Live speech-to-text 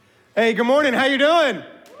Hey, good morning. How you doing?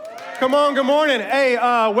 Come on, good morning. Hey,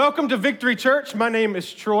 welcome to Victory Church. My name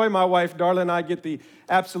is Troy. My wife, Darla, and I get the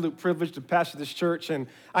absolute privilege to pastor this church. And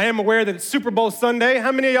I am aware that it's Super Bowl Sunday.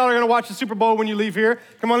 How many of y'all are going to watch the Super Bowl when you leave here?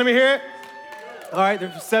 Come on, let me hear it. All right,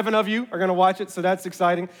 there's 7 of you are going to watch it, so that's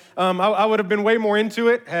exciting. I would have been way more into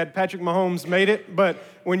it had Patrick Mahomes made it, but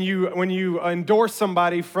when you endorse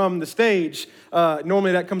somebody from the stage,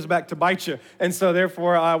 normally that comes back to bite you, and so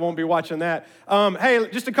therefore I won't be watching that. Hey,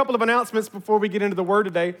 just a couple of announcements before we get into the Word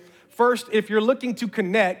today. First, if you're looking to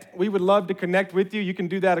connect, we would love to connect with you. You can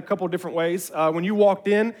do that a couple different ways. When you walked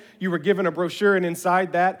in, you were given a brochure, and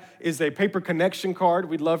inside that is a paper connection card.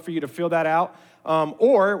 We'd love for you to fill that out.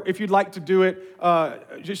 Or if you'd like to do it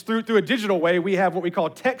just through a digital way, we have what we call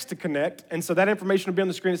text to connect. And so that information will be on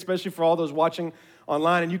the screen, especially for all those watching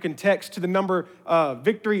online. And you can text to the number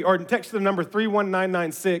Victory, or text to the number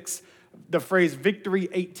 31996, the phrase Victory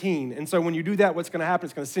 18. And so when you do that, what's going to happen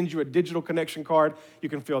is it's going to send you a digital connection card. You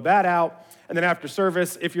can fill that out. And then after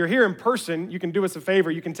service, if you're here in person, you can do us a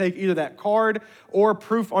favor. You can take either that card or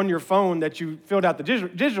proof on your phone that you filled out the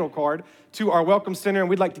digital card to our Welcome Center. And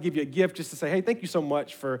we'd like to give you a gift just to say, hey, thank you so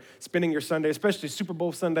much for spending your Sunday, especially Super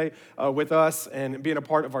Bowl Sunday, with us and being a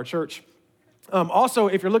part of our church. Also,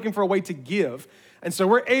 if you're looking for a way to give, and so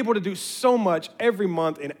we're able to do so much every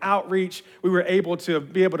month in outreach. We were able to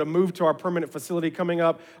move to our permanent facility coming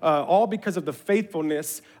up, all because of the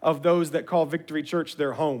faithfulness of those that call Victory Church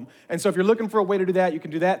their home. And so if you're looking for a way to do that, you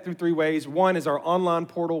can do that through 3 ways. One is our online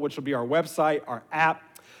portal, which will be our website, our app.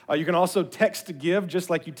 You can also text to give,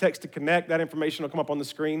 just like you text to connect. That information will come up on the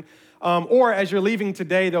screen. Or as you're leaving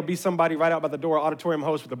today, there'll be somebody right out by the door, auditorium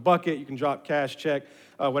host with a bucket. You can drop cash, check,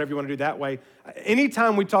 whatever you want to do that way.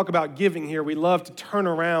 Anytime we talk about giving here, we love to turn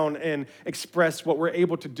around and express what we're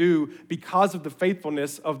able to do because of the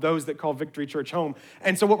faithfulness of those that call Victory Church home.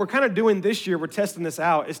 And so what we're kind of doing this year, we're testing this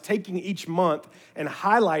out, is taking each month and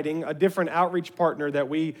highlighting a different outreach partner that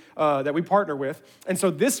we partner with. And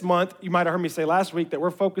so this month, you might have heard me say last week that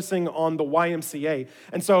we're focusing on the YMCA.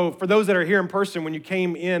 And so for those that are here in person, when you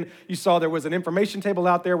came in, you saw there was an information table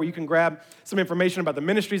out there where you can grab some information about the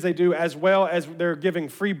ministries they do, as well as they're giving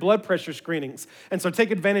free blood pressure screenings. And so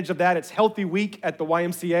take advantage of that. It's Healthy Week at the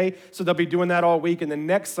YMCA, so they'll be doing that all week. And then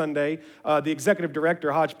next Sunday, the executive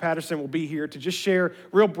director, Hodge Patterson, will be here to just share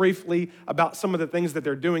real briefly about some of the things that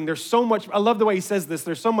they're doing. There's so much, I love the way he says this,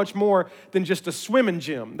 there's so much more than just a swimming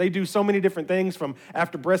gym. They do so many different things, from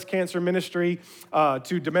after breast cancer ministry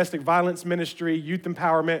to domestic violence ministry, youth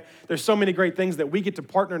empowerment. There's so many great things that we get to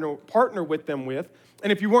partner with them with.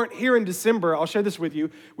 And if you weren't here in December, I'll share this with you.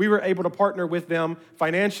 We were able to partner with them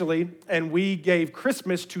financially, and we gave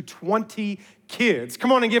Christmas to 20 kids.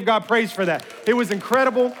 Come on and give God praise for that. It was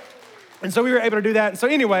incredible. And so we were able to do that. And so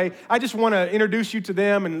anyway, I just want to introduce you to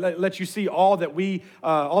them and let you see all that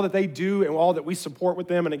they do and all that we support with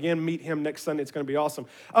them. And again, meet him next Sunday. It's going to be awesome.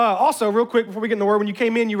 Also, real quick, before we get in the word, when you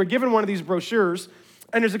came in, you were given one of these brochures.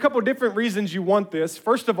 And there's a couple of different reasons you want this.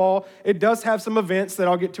 First of all, it does have some events that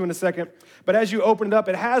I'll get to in a second. But as you open it up,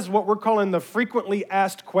 it has what we're calling the frequently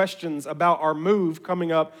asked questions about our move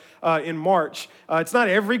coming up in March. It's not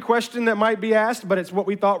every question that might be asked, but it's what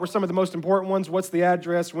we thought were some of the most important ones. What's the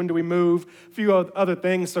address? When do we move? A few other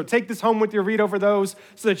things. So take this home with you, read over those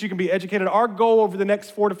so that you can be educated. Our goal over the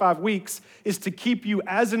next 4 to 5 weeks is to keep you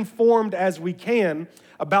as informed as we can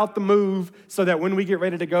about the move, so that when we get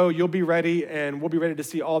ready to go, you'll be ready, and we'll be ready to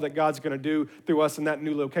see all that God's going to do through us in that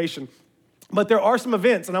new location. But there are some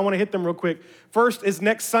events, and I want to hit them real quick. First is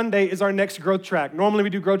next Sunday is our next growth track. Normally we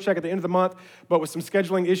do growth track at the end of the month, but with some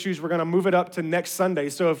scheduling issues, we're going to move it up to next Sunday.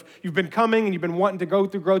 So if you've been coming and you've been wanting to go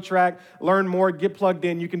through growth track, learn more, get plugged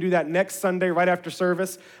in, you can do that next Sunday right after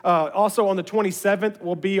service. Also on the 27th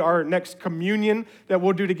will be our next communion that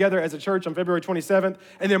we'll do together as a church on February 27th.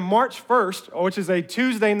 And then March 1st, which is a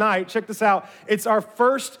Tuesday night, check this out, it's our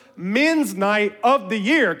first men's night of the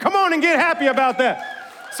year. Come on and get happy about that.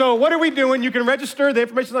 So what are we doing? You can register. The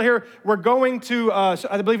information's on here. We're going to,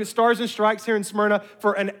 I believe it's Stars and Strikes here in Smyrna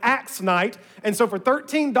for an axe night. And so for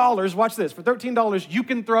 $13, watch this, for $13, you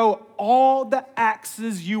can throw all the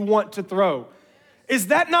axes you want to throw. Is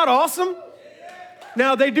that not awesome?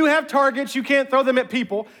 Now, they do have targets. You can't throw them at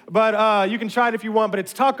people, but you can try it if you want. But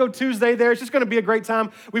it's Taco Tuesday there. It's just going to be a great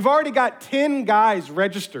time. We've already got 10 guys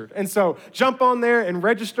registered. And so jump on there and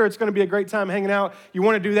register. It's going to be a great time hanging out. You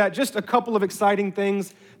want to do that. Just a couple of exciting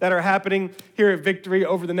things that are happening here at Victory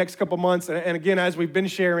over the next couple months. And again, as we've been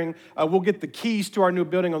sharing, we'll get the keys to our new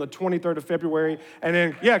building on the 23rd of February. And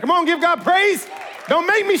then, yeah, come on, give God praise. Don't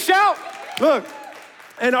make me shout. Look.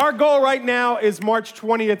 And our goal right now is March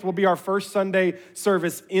 20th will be our first Sunday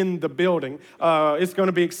service in the building. It's going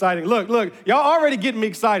to be exciting. Look, y'all already getting me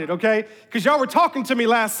excited, okay? Because y'all were talking to me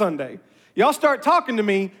last Sunday. Y'all start talking to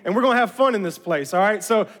me, and we're going to have fun in this place, all right?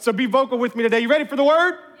 So be vocal with me today. You ready for the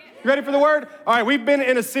word? You ready for the word? All right, we've been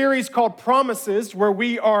in a series called Promises, where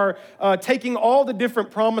we are taking all the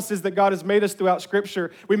different promises that God has made us throughout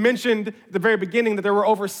Scripture. We mentioned at the very beginning that there were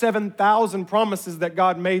over 7,000 promises that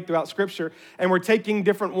God made throughout Scripture, and we're taking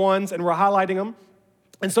different ones and we're highlighting them.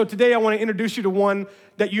 And so today I want to introduce you to one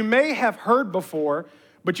that you may have heard before,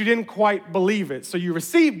 but you didn't quite believe it. So you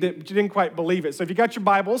received it, but you didn't quite believe it. So if you got your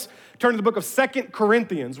Bibles, turn to the book of 2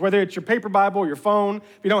 Corinthians, whether it's your paper Bible or your phone.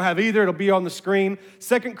 If you don't have either, it'll be on the screen.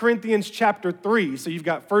 2 Corinthians chapter 3. So you've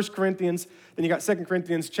got 1 Corinthians, then you got 2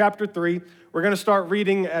 Corinthians chapter 3. We're going to start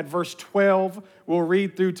reading at verse 12. We'll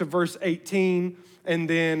read through to verse 18, and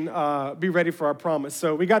then be ready for our promise.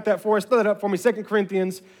 So we got that for us. Throw that up for me. 2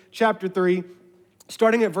 Corinthians chapter 3,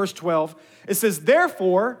 starting at verse 12. It says,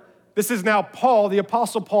 therefore, this is now Paul, the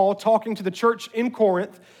Apostle Paul, talking to the church in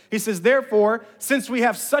Corinth. He says, therefore, since we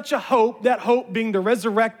have such a hope, that hope being the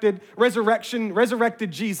resurrected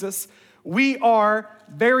Jesus, we are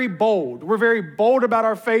very bold. We're very bold about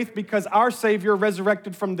our faith because our Savior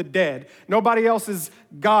resurrected from the dead. Nobody else's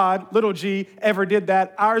God, little g, ever did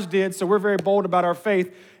that. Ours did, so we're very bold about our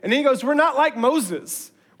faith. And then he goes, we're not like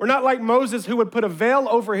Moses. We're not like Moses who would put a veil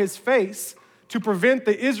over his face to prevent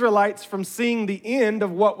the Israelites from seeing the end of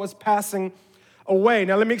what was passing away.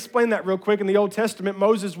 Now, let me explain that real quick. In the Old Testament,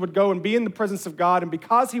 Moses would go and be in the presence of God, and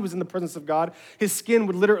because he was in the presence of God, his skin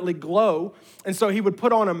would literally glow, and so he would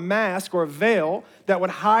put on a mask or a veil that would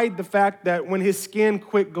hide the fact that when his skin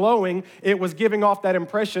quit glowing, it was giving off that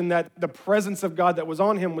impression that the presence of God that was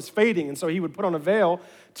on him was fading, and so he would put on a veil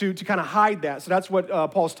to kind of hide that. So that's what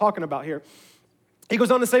Paul's talking about here. He goes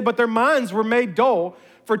on to say, but their minds were made dull,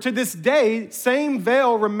 for to this day, same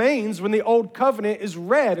veil remains when the old covenant is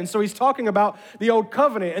read. And so he's talking about the old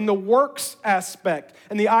covenant and the works aspect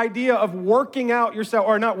and the idea of working out yourself,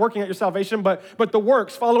 or not working out your salvation, but the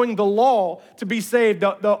works, following the law to be saved.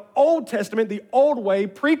 The Old Testament, the old way,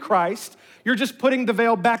 pre-Christ, you're just putting the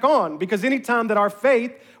veil back on, because anytime that our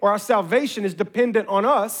faith or our salvation is dependent on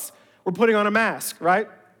us, we're putting on a mask, right?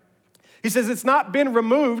 He says it's not been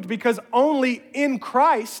removed because only in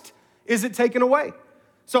Christ is it taken away.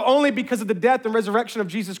 So only because of the death and resurrection of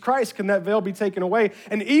Jesus Christ can that veil be taken away.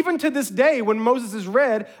 And even to this day, when Moses is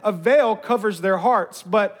read, a veil covers their hearts.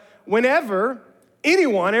 But whenever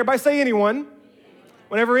anyone, everybody say anyone,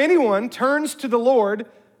 whenever anyone turns to the Lord,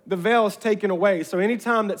 the veil is taken away. So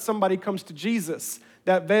anytime that somebody comes to Jesus,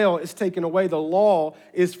 that veil is taken away. The law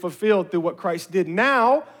is fulfilled through what Christ did.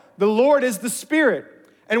 Now, the Lord is the Spirit.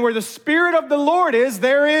 And where the Spirit of the Lord is,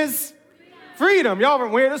 there is freedom. Y'all,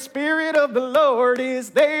 where the Spirit of the Lord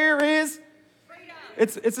is, there is freedom.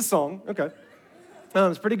 It's a song. Okay.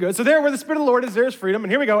 It's pretty good. So there where the Spirit of the Lord is, there is freedom.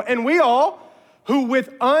 And here we go. And we all, who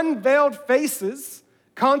with unveiled faces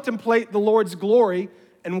contemplate the Lord's glory,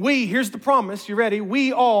 and we, here's the promise, you ready?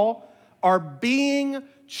 We all are being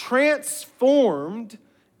transformed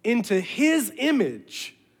into His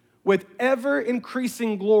image with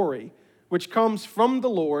ever-increasing glory, which comes from the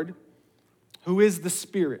Lord, who is the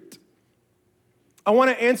Spirit. I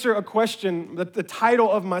want to answer a question. The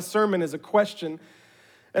title of my sermon is a question,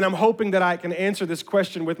 and I'm hoping that I can answer this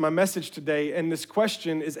question with my message today. And this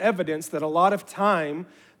question is evidence that a lot of time,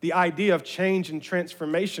 the idea of change and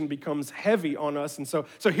transformation becomes heavy on us. And so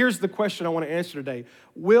here's the question I want to answer today.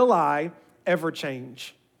 Will I ever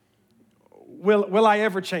change? Will I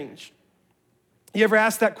ever change? You ever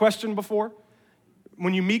asked that question before?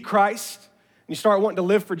 When you meet Christ, you start wanting to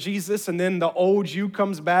live for Jesus, and then the old you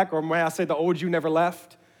comes back, or may I say the old you never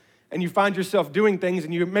left, and you find yourself doing things,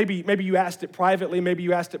 and you maybe you asked it privately, maybe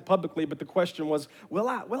you asked it publicly, but the question was, will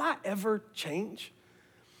I ever change?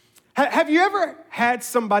 Have you ever had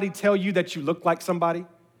somebody tell you that you look like somebody?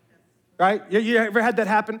 Right? You ever had that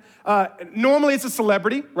happen? Normally it's a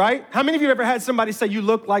celebrity, right? How many of you ever had somebody say you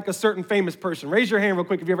look like a certain famous person? Raise your hand real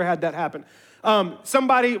quick if you ever had that happen.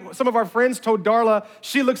 Some of our friends told Darla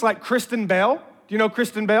she looks like Kristen Bell. Do you know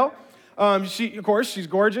Kristen Bell? Of course, she's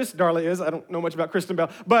gorgeous. Darla is. I don't know much about Kristen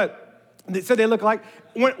Bell. But they said they look like.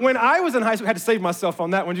 When I was in high school, I had to save myself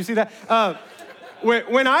on that one. Did you see that?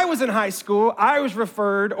 When I was in high school, I was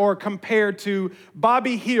referred or compared to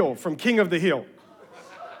Bobby Hill from King of the Hill.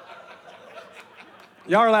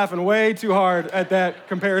 Y'all are laughing way too hard at that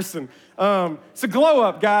comparison. It's a glow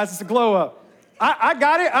up, guys. It's a glow up. I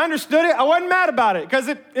got it. I understood it. I wasn't mad about it because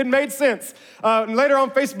it made sense. And later on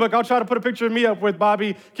Facebook, I'll try to put a picture of me up with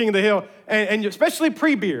Bobby, King of the Hill, and especially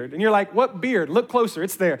pre-beard. And you're like, what beard? Look closer.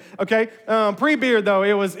 It's there, okay? Pre-beard, though,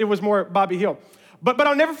 it was more Bobby Hill. But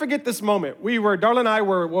I'll never forget this moment. Darla and I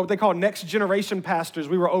were what they call next generation pastors.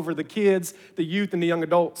 We were over the kids, the youth, and the young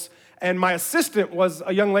adults. And my assistant was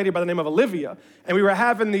a young lady by the name of Olivia. And we were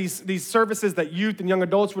having these services that youth and young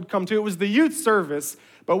adults would come to. It was the youth service,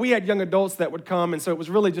 but we had young adults that would come. And so it was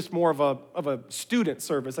really just more of a student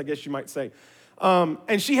service, I guess you might say.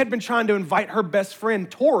 And she had been trying to invite her best friend,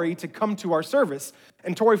 Tori, to come to our service.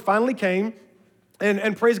 And Tori finally came.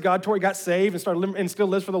 And praise God, Tori got saved and started living, and still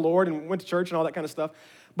lives for the Lord and went to church and all that kind of stuff.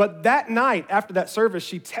 But that night, after that service,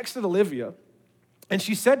 she texted Olivia, and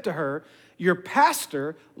she said to her, your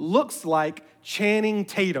pastor looks like Channing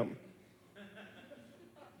Tatum.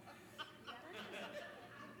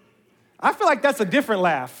 I feel like that's a different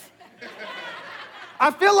laugh.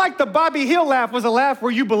 I feel like the Bobby Hill laugh was a laugh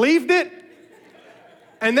where you believed it.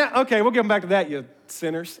 And okay, we'll get back to that, you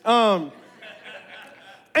sinners.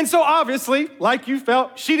 And so obviously, like you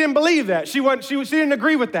felt, she didn't believe that. She didn't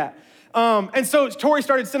agree with that. And so Tori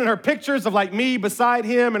started sending her pictures of like me beside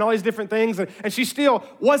him and all these different things, and she still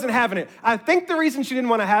wasn't having it. I think the reason she didn't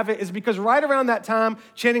want to have it is because right around that time,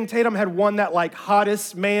 Channing Tatum had won that like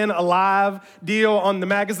hottest man alive deal on the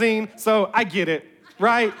magazine. So I get it,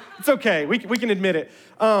 right? It's okay, we can admit it.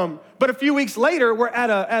 But a few weeks later, we're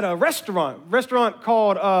at a restaurant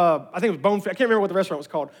called, I think it was Bonefish. I can't remember what the restaurant was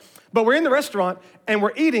called. But we're in the restaurant, and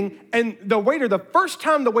we're eating, and the first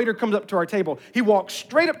time the waiter comes up to our table, he walks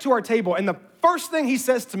straight up to our table, and the first thing he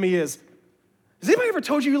says to me is, has anybody ever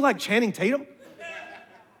told you like Channing Tatum?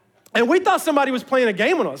 And we thought somebody was playing a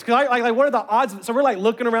game on us, because like what are the odds? So we're like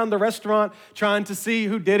looking around the restaurant, trying to see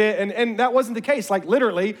who did it, and that wasn't the case. Like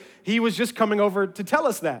literally, he was just coming over to tell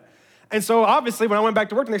us that. And so obviously, when I went back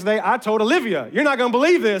to work the next day, I told Olivia, you're not gonna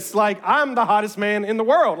believe this. Like, I'm the hottest man in the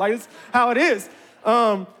world. Like, it's how it is.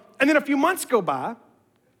 And then a few months go by,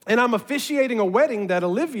 and I'm officiating a wedding that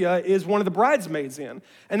Olivia is one of the bridesmaids in.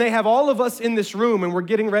 And they have all of us in this room, and we're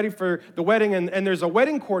getting ready for the wedding, and there's a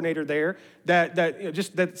wedding coordinator there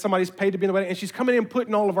that somebody's paid to be in the wedding, and she's coming in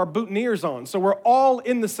putting all of our boutonnieres on. So we're all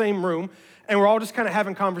in the same room, and we're all just kind of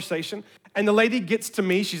having conversation. And the lady gets to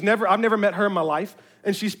me. I've never met her in my life,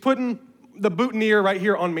 and she's putting the boutonniere right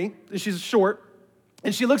here on me. She's short,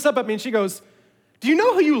 and she looks up at me, and she goes, do you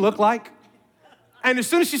know who you look like? And as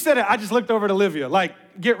soon as she said it, I just looked over at Olivia, like,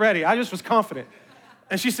 get ready. I just was confident.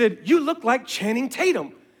 And she said, you look like Channing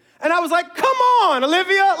Tatum. And I was like, come on,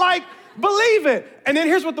 Olivia, like, believe it. And then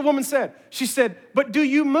here's what the woman said. She said, but do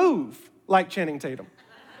you move like Channing Tatum?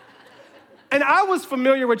 And I was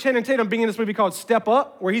familiar with Channing Tatum being in this movie called Step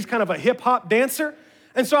Up, where he's kind of a hip hop dancer.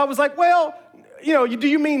 And so I was like, well, do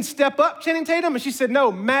you mean Step Up Channing Tatum? And she said,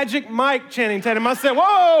 no, Magic Mike Channing Tatum. I said,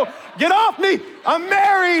 whoa, get off me. I'm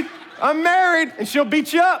married, and she'll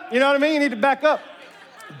beat you up. You know what I mean? You need to back up.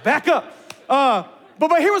 Back up.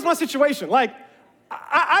 But here was my situation. Like,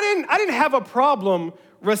 I didn't have a problem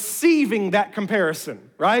receiving that comparison,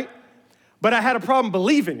 right? But I had a problem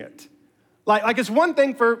believing it. Like it's one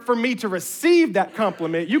thing for me to receive that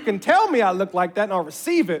compliment. You can tell me I look like that and I'll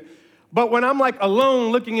receive it. But when I'm like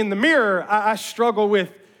alone looking in the mirror, I struggle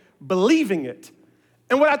with believing it.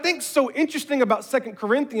 And what I think is so interesting about 2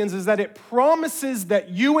 Corinthians is that it promises that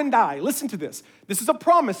you and I, listen to this is a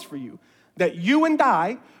promise for you, that you and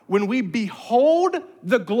I, when we behold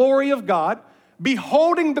the glory of God,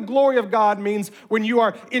 beholding the glory of God means when you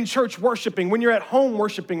are in church worshiping, when you're at home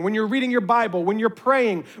worshiping, when you're reading your Bible, when you're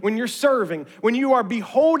praying, when you're serving, when you are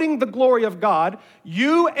beholding the glory of God,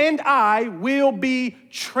 you and I will be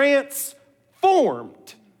transformed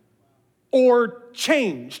or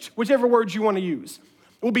changed, whichever words you want to use.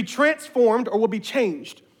 We'll be transformed or we'll be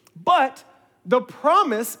changed. But the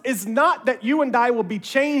promise is not that you and I will be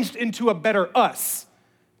changed into a better us.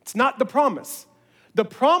 It's not the promise. The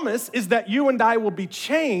promise is that you and I will be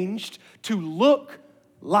changed to look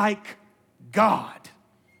like God.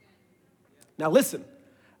 Now listen,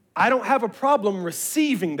 I don't have a problem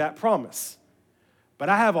receiving that promise, but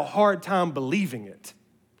I have a hard time believing it.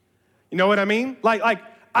 You know what I mean? Like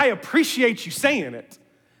I appreciate you saying it.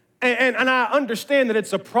 And I understand that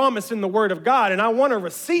it's a promise in the Word of God, and I want to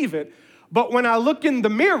receive it. But when I look in the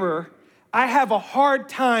mirror, I have a hard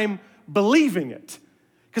time believing it.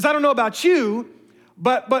 Because I don't know about you,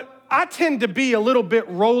 but I tend to be a little bit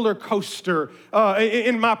roller coaster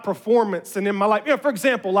in my performance and in my life. For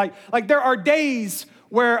example, like there are days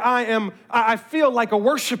where I feel like a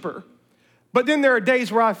worshiper, but then there are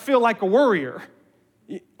days where I feel like a worrier.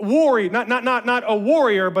 Not a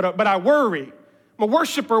warrior, but I worry. I'm a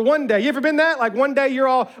worshiper one day. You ever been that? Like one day you're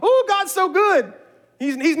all, oh, God's so good.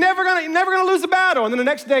 He's never gonna lose a battle. And then the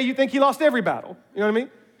next day you think he lost every battle. You know what I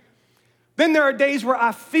mean? Then there are days where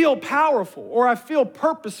I feel powerful or I feel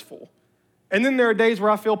purposeful. And then there are days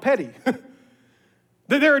where I feel petty.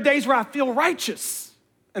 There are days where I feel righteous.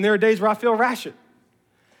 And there are days where I feel ratchet.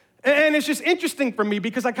 And it's just interesting for me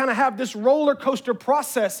because I kind of have this roller coaster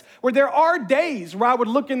process where there are days where I would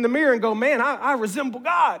look in the mirror and go, man, I resemble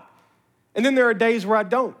God. And then there are days where I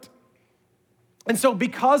don't. And so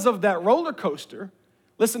because of that roller coaster,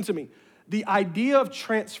 listen to me, the idea of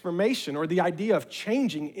transformation or the idea of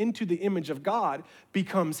changing into the image of God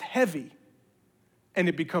becomes heavy and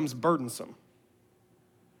it becomes burdensome.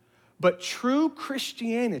 But true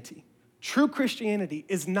Christianity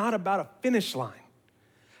is not about a finish line.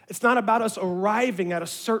 It's not about us arriving at a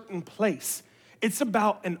certain place. It's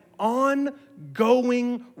about an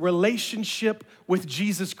ongoing relationship with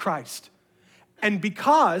Jesus Christ. And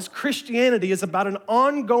because Christianity is about an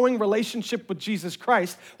ongoing relationship with Jesus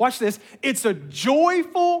Christ, watch this, it's a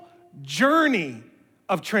joyful journey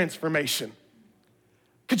of transformation.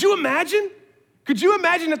 Could you imagine? Could you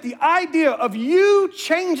imagine that the idea of you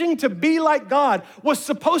changing to be like God was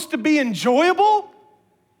supposed to be enjoyable?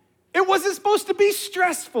 It wasn't supposed to be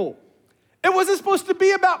stressful. It wasn't supposed to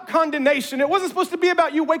be about condemnation. It wasn't supposed to be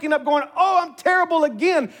about you waking up going, oh, I'm terrible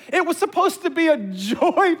again. It was supposed to be a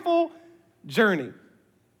joyful journey.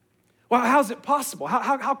 Well, how's it possible?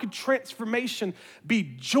 How could transformation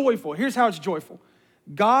be joyful? Here's how it's joyful.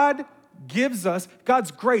 God's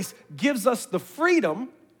grace gives us the freedom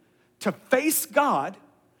to face God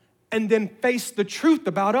and then face the truth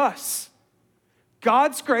about us.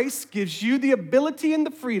 God's grace gives you the ability and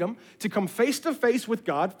the freedom to come face to face with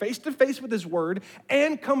God, face to face with His Word,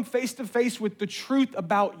 and come face to face with the truth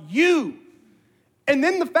about you. And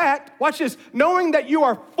then the fact, watch this, knowing that you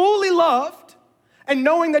are fully loved and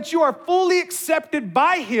knowing that you are fully accepted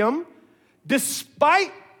by Him,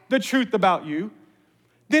 despite the truth about you,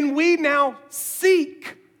 then we now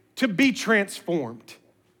seek to be transformed.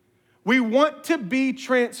 We want to be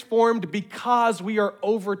transformed because we are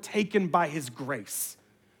overtaken by His grace.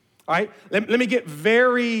 All right, let me get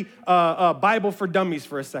very Bible for dummies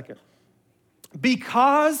for a second.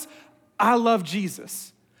 Because I love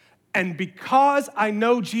Jesus and because I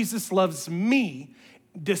know Jesus loves me,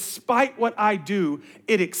 despite what I do,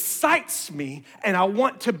 it excites me and I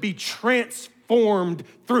want to be transformed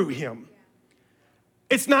through Him.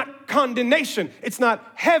 It's not condemnation. It's not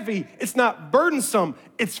heavy. It's not burdensome.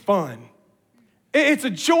 It's fun. It's a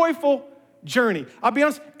joyful journey. I'll be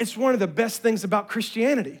honest, it's one of the best things about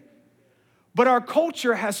Christianity. But our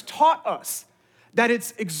culture has taught us that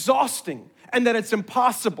it's exhausting and that it's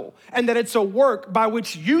impossible and that it's a work by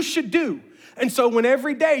which you should do. And so when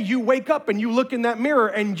every day you wake up and you look in that mirror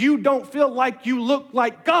and you don't feel like you look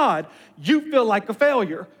like God, you feel like a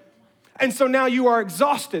failure. And so now you are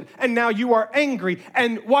exhausted, and now you are angry.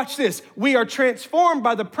 And watch this, we are transformed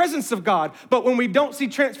by the presence of God. But when we don't see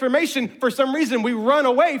transformation, for some reason, we run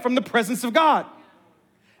away from the presence of God.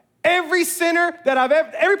 Every sinner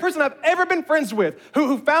every person I've ever been friends with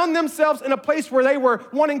who found themselves in a place where they were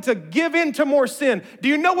wanting to give in to more sin, do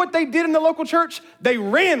you know what they did in the local church? They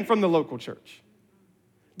ran from the local church.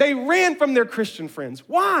 They ran from their Christian friends.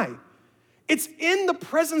 Why? It's in the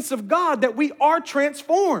presence of God that we are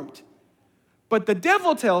transformed. But the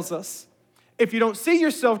devil tells us, if you don't see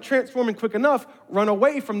yourself transforming quick enough, run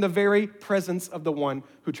away from the very presence of the one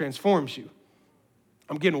who transforms you.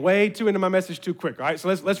 I'm getting way too into my message too quick, all right? So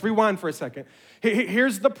let's rewind for a second.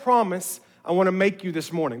 Here's the promise I want to make you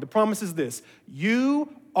this morning. The promise is this: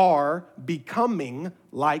 you are becoming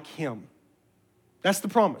like Him. That's the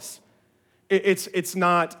promise. It's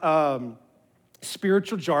not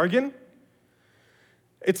spiritual jargon.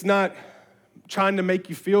 It's not trying to make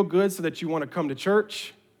you feel good so that you want to come to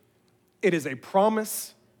church. It is a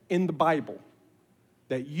promise in the Bible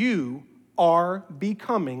that you are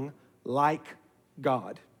becoming like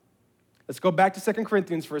God. Let's go back to 2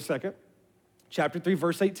 Corinthians for a second. Chapter 3,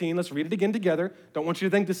 verse 18. Let's read it again together. Don't want you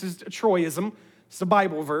to think this is a Troyism. It's a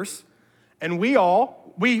Bible verse. And we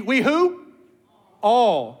who?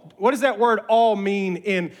 All. What does that word all mean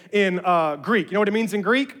in Greek? You know what it means in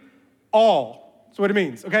Greek? All. That's what it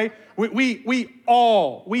means, okay? We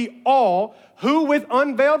all, who with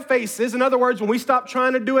unveiled faces, in other words, when we stop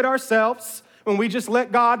trying to do it ourselves, when we just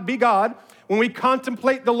let God be God, when we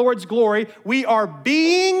contemplate the Lord's glory, we are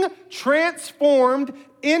being transformed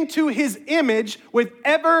into His image with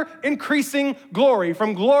ever increasing glory,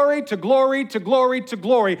 from glory to glory to glory to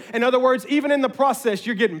glory. In other words, even in the process,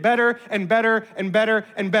 you're getting better and better and better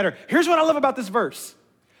and better. Here's what I love about this verse,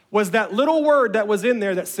 was that little word that was in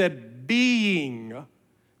there that said being.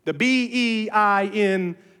 The B-E-I-N-G.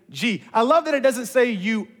 I love that it doesn't say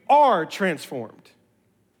you are transformed.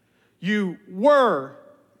 You were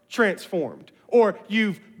transformed, or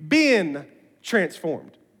you've been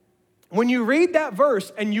transformed. When you read that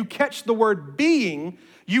verse and you catch the word being,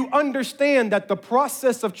 you understand that the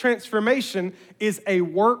process of transformation is a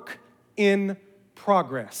work in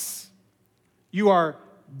progress. You are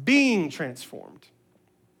being transformed.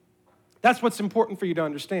 That's what's important for you to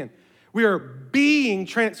understand. We are being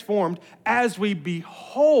transformed as we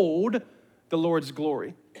behold the Lord's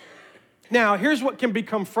glory. Now, here's what can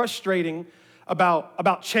become frustrating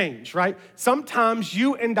about change, right? Sometimes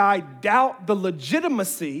you and I doubt the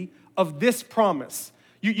legitimacy of this promise.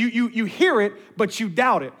 You hear it, but you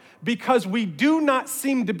doubt it because we do not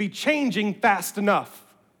seem to be changing fast enough.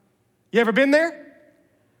 You ever been there?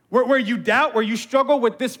 Where you doubt, where you struggle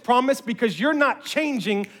with this promise because you're not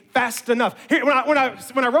changing fast enough. Here, when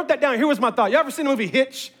I wrote that down, here was my thought. You ever seen the movie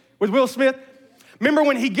Hitch with Will Smith? Remember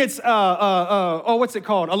when he gets, what's it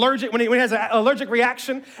called? Allergic, when he has an allergic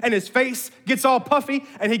reaction and his face gets all puffy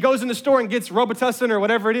and he goes in the store and gets Robitussin or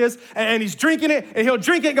whatever it is and he's drinking it and he'll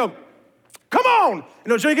drink it and go, come on, and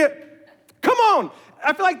he'll drink it, come on.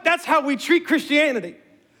 I feel like that's how we treat Christianity.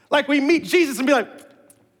 Like we meet Jesus and be like,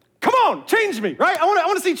 come on, change me, right? I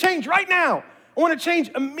want to see change right now. I want to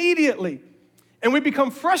change immediately. And we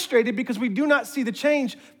become frustrated because we do not see the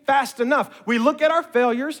change fast enough. We look at our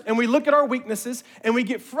failures and we look at our weaknesses and we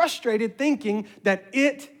get frustrated thinking that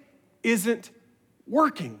it isn't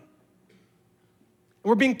working. And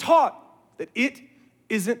we're being taught that it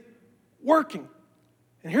isn't working.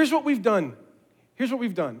 And here's what we've done. Here's what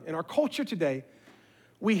we've done. In our culture today,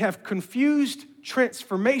 we have confused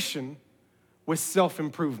transformation with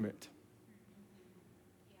self-improvement.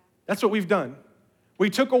 That's what we've done. We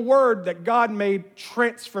took a word that God made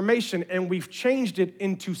transformation and we've changed it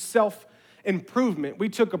into self-improvement. We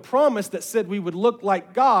took a promise that said we would look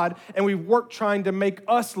like God and we worked trying to make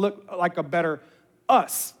us look like a better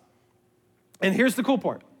us. And here's the cool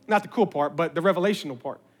part. Not the cool part, but the revelational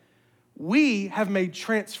part. We have made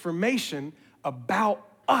transformation about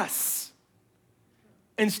us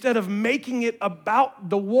instead of making it about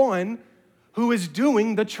the one who is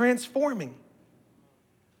doing the transforming.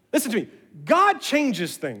 Listen to me. God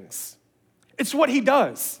changes things. It's what he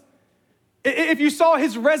does. If you saw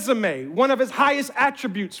his resume, one of his highest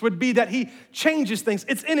attributes would be that he changes things.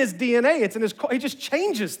 It's in his DNA. It's in his, he just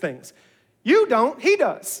changes things. You don't, he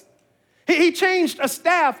does. He changed a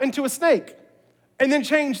staff into a snake and then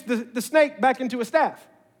changed the snake back into a staff.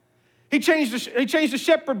 He changed a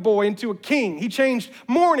shepherd boy into a king. He changed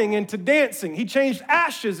mourning into dancing. He changed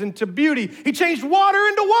ashes into beauty. He changed water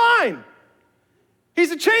into wine. He's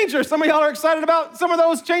a changer. Some of y'all are excited about some of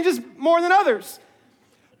those changes more than others.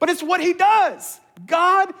 But it's what he does.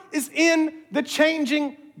 God is in the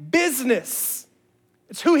changing business.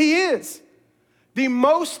 It's who he is. The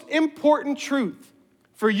most important truth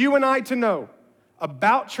for you and I to know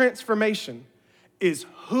about transformation is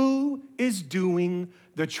who is doing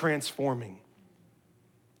the transforming.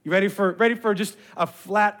 You ready for just a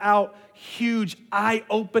flat out, huge,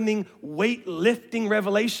 eye-opening, weight-lifting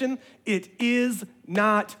revelation? It is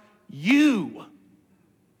not you.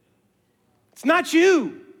 It's not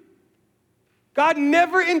you. God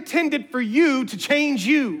never intended for you to change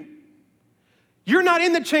you. You're not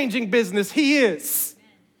in the changing business. He is.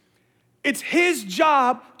 It's his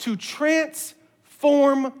job to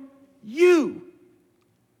transform you.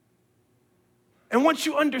 And once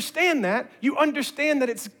you understand that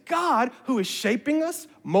it's God who is shaping us,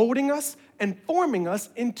 molding us, and forming us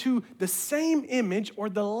into the same image or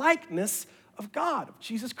the likeness of God, of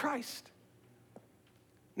Jesus Christ.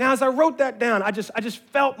 Now, as I wrote that down, I just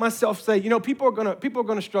felt myself say, people are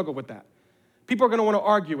gonna struggle with that. People are gonna want to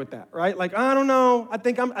argue with that, right? Like, I don't know. I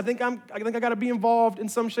think I got to be involved in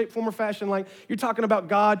some shape, form, or fashion. Like, you're talking about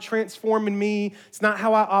God transforming me. It's not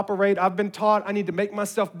how I operate. I've been taught I need to make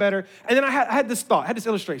myself better. And then I had this thought, I had this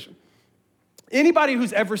illustration. Anybody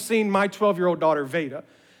who's ever seen my 12-year-old daughter, Veda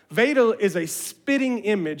is a spitting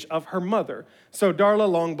image of her mother. So Darla,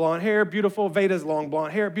 long blonde hair, beautiful. Veda's long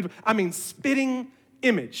blonde hair, beautiful. I mean, spitting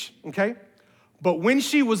image, okay? But when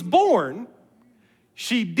she was born,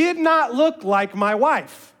 she did not look like my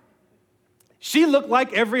wife. She looked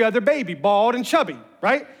like every other baby, bald and chubby,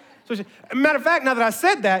 right? So matter of fact, now that I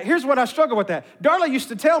said that, here's what I struggle with that. Darla used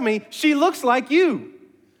to tell me, she looks like you.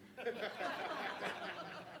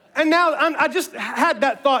 And now I just had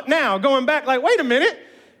that thought now, going back like, wait a minute.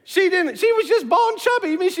 She was just bald and chubby.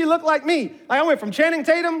 You mean she looked like me? Like I went from Channing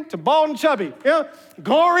Tatum to bald and chubby.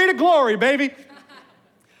 Glory to glory, baby.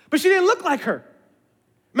 But she didn't look like her.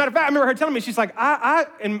 Matter of fact, I remember her telling me, she's like,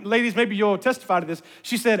 and ladies, maybe you'll testify to this.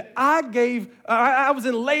 She said, I was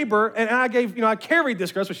in labor and I carried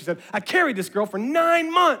this girl. So she said, I carried this girl for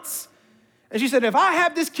 9 months. And she said, if I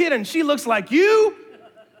have this kid and she looks like you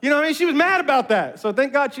know what I mean? She was mad about that. So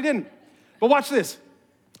thank God she didn't. But watch this.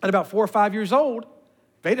 At about 4 or 5 years old,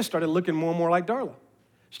 Veda started looking more and more like Darla.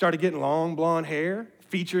 She started getting long blonde hair.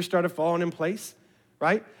 Features started falling in place,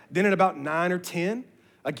 right? Then at about 9 or 10,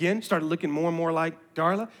 again, started looking more and more like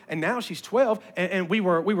Darla, and now she's 12, and we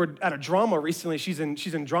were at a drama recently. She's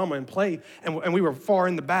in drama and play, and we were far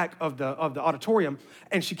in the back of the auditorium,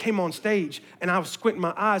 and she came on stage, and I was squinting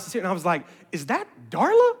my eyes to see it, and I was like, is that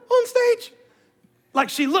Darla on stage? Like,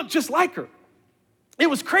 she looked just like her. It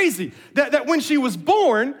was crazy that when she was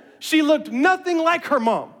born, she looked nothing like her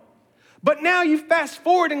mom. But now you fast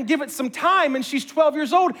forward and give it some time, and she's 12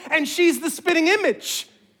 years old, and she's the spitting image.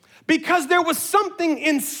 Because there was something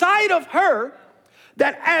inside of her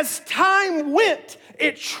that as time went,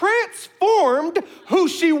 it transformed who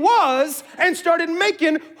she was and started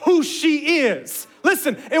making who she is.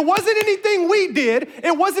 Listen, it wasn't anything we did.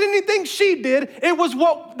 It wasn't anything she did. It was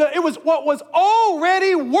what was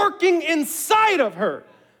already working inside of her.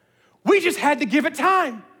 We just had to give it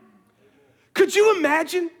time. Could you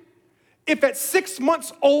imagine if at 6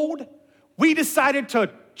 months old, we decided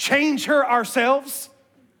to change her ourselves?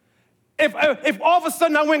 If all of a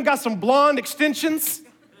sudden I went and got some blonde extensions,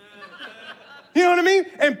 you know what I mean?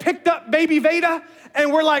 And picked up baby Veda,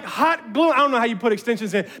 and we're like hot glue. I don't know how you put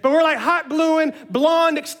extensions in, but we're like hot gluing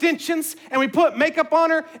blonde extensions, and we put makeup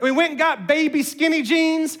on her, and we went and got baby skinny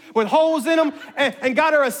jeans with holes in them, and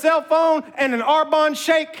got her a cell phone and an Arbonne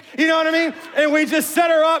shake, you know what I mean? And we just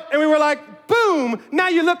set her up, and we were like, boom, now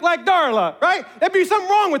you look like Darla, right? There'd be something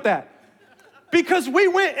wrong with that. Because we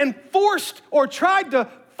went and forced or tried to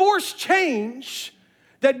force change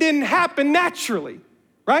that didn't happen naturally,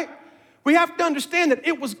 right? We have to understand that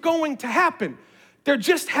it was going to happen. There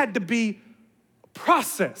just had to be a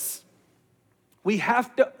process. We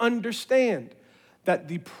have to understand that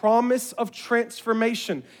the promise of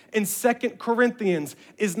transformation in 2 Corinthians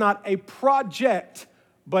is not a project,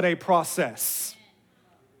 but a process.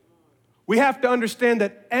 We have to understand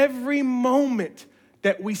that every moment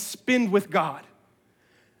that we spend with God,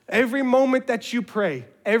 every moment that you pray,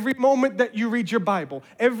 every moment that you read your Bible,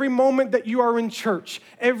 every moment that you are in church,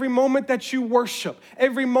 every moment that you worship,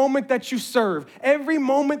 every moment that you serve, every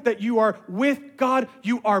moment that you are with God,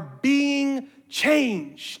 you are being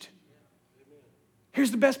changed.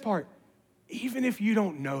 Here's the best part. Even if you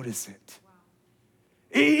don't notice it,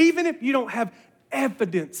 even if you don't have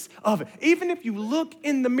evidence of it, even if you look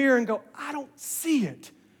in the mirror and go, I don't see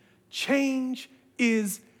it, change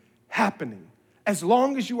is happening. As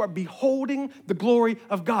long as you are beholding the glory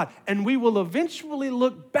of God. And we will eventually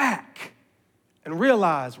look back and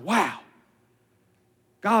realize, wow,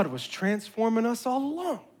 God was transforming us all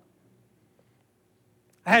along.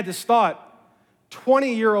 I had this thought,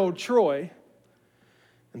 20-year-old Troy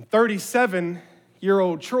and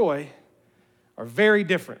 37-year-old Troy are very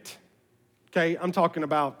different. Okay, I'm talking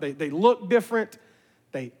about they look different,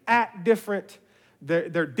 they act different.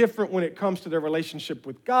 They're different when it comes to their relationship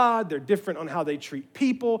with God. They're different on how they treat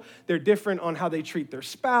people. They're different on how they treat their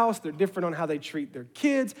spouse. They're different on how they treat their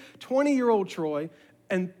kids. 20-year-old Troy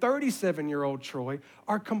and 37-year-old Troy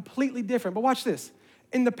are completely different. But watch this.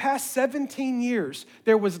 In the past 17 years,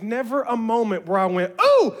 there was never a moment where I went,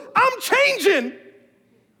 oh, I'm changing.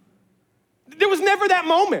 There was never that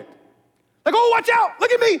moment. Like, oh, watch out.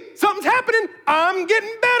 Look at me. Something's happening. I'm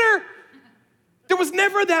getting better. There was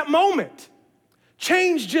never that moment.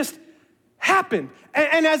 Change just happened.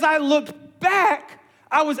 And as I looked back,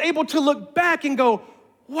 I was able to look back and go,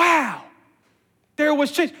 wow, there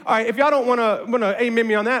was change. All right, if y'all don't want to amen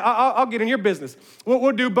me on that, I'll get in your business.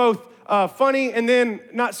 We'll do both funny and then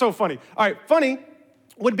not so funny. All right, funny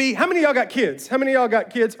would be, how many of y'all got kids? How many of y'all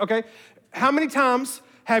got kids? Okay. How many times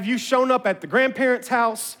have you shown up at the grandparents'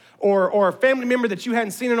 house or a family member that you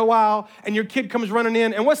hadn't seen in a while, and your kid comes running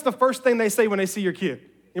in, and what's the first thing they say when they see your kid?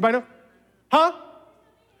 Anybody know? Huh?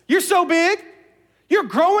 You're so big, you're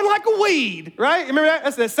growing like a weed, right? Remember that?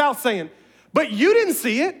 That's that South saying. But you didn't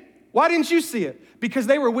see it. Why didn't you see it? Because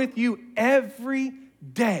they were with you every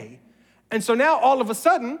day. And so now all of a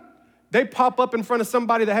sudden, they pop up in front of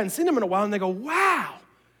somebody that hadn't seen them in a while, and they go, wow,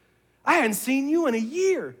 I hadn't seen you in a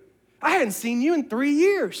year. I hadn't seen you in 3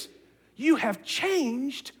 years. You have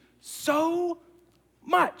changed so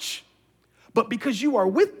much. But because you are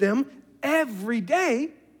with them every day,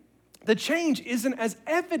 the change isn't as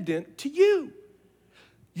evident to you.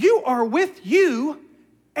 You are with you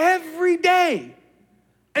every day.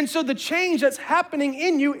 And so the change that's happening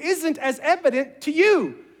in you isn't as evident to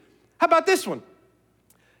you. How about this one?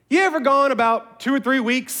 You ever gone about 2 or 3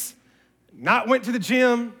 weeks, not went to the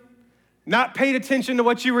gym, not paid attention to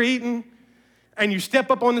what you were eating, and you step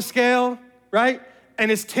up on the scale, right?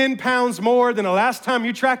 And it's 10 pounds more than the last time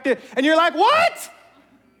you tracked it, and you're like, what?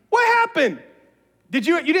 What happened? You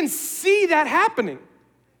didn't see that happening,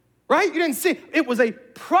 right? You didn't see it. It was a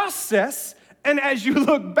process, and as you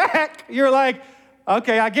look back, you're like,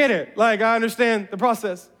 okay, I get it. Like, I understand the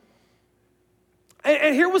process.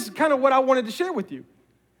 And here was kind of what I wanted to share with you.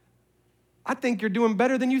 I think you're doing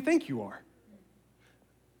better than you think you are.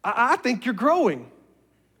 I think you're growing.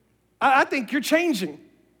 I think you're changing.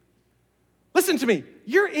 Listen to me.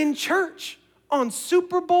 You're in church on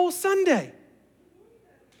Super Bowl Sunday.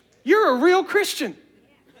 You're a real Christian.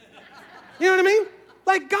 You know what I mean?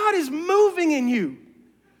 Like, God is moving in you.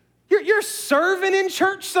 You're serving in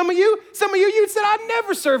church, some of you. Some of you said, I'd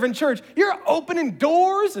never serve in church. You're opening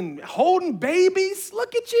doors and holding babies.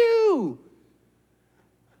 Look at you.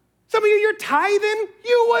 Some of you're tithing.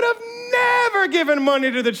 You would have never given money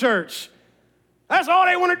to the church. That's all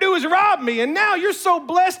they want to do is rob me. And now you're so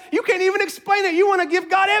blessed, you can't even explain it. You want to give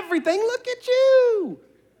God everything. Look at you.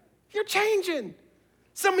 You're changing.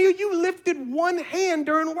 Some of you lifted one hand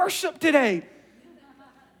during worship today.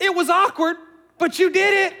 It was awkward, but you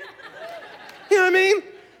did it. You know what I mean?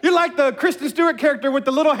 You're like the Kristen Stewart character with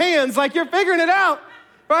the little hands, like you're figuring it out,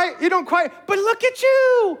 right? You don't quite, but look at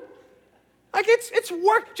you. Like it's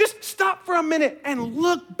work. Just stop for a minute and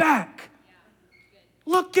look back.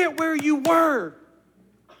 Look at where you were.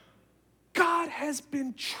 God has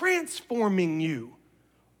been transforming you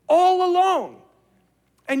all along,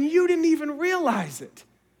 and you didn't even realize it.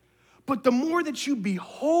 But the more that you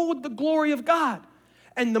behold the glory of God,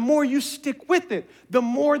 and the more you stick with it, the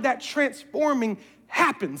more that transforming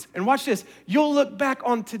happens. And watch this. You'll look back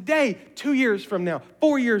on today, 2 years from now,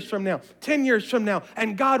 4 years from now, 10 years from now,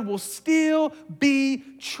 and God will still be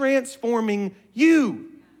transforming you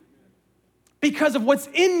because of what's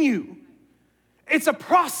in you. It's a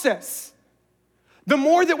process. The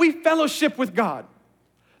more that we fellowship with God,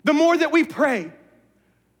 the more that we pray,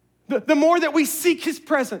 the more that we seek His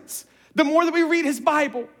presence, the more that we read His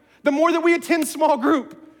Bible, the more that we attend small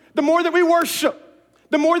group, the more that we worship,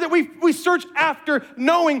 the more that we search after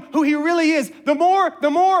knowing who He really is, the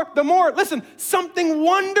more, listen, something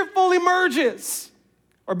wonderful emerges.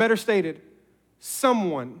 Or better stated,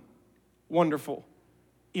 someone wonderful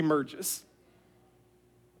emerges.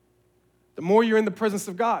 The more you're in the presence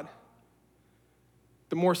of God,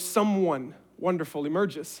 the more someone wonderful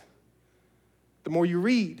emerges. The more you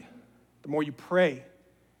read, the more you pray,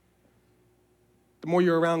 the more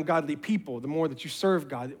you're around godly people, the more that you serve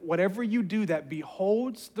God. Whatever you do that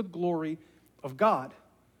beholds the glory of God,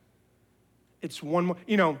 it's one more.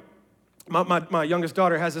 You know, my youngest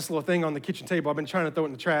daughter has this little thing on the kitchen table. I've been trying to throw it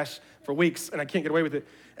in the trash for weeks, and I can't get away with it.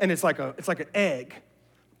 And it's like an egg,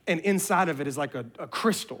 and inside of it is like a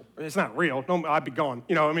crystal. It's not real. No, I'd be gone.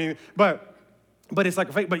 You know what I mean? But it's like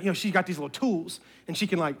a fake. But you know, she's got these little tools, and she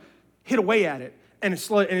can like hit away at it. And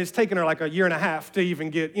it's taken her like 1.5 years to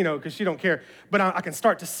even get, you know, because she don't care. But I can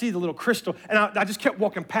start to see the little crystal. And I just kept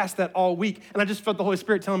walking past that all week. And I just felt the Holy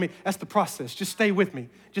Spirit telling me, that's the process. Just stay with me.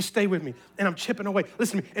 Just stay with me. And I'm chipping away.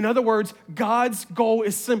 Listen to me. In other words, God's goal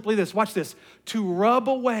is simply this. Watch this. To rub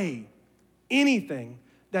away anything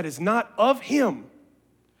that is not of Him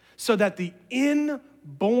so that the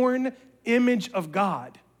inborn image of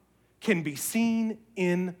God can be seen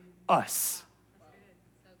in us.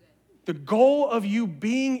 The goal of you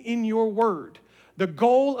being in your word, the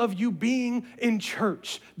goal of you being in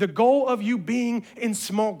church, the goal of you being in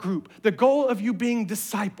small group, the goal of you being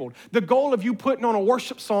discipled, the goal of you putting on a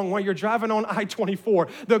worship song while you're driving on I-24,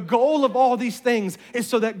 the goal of all these things is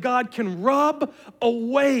so that God can rub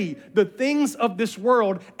away the things of this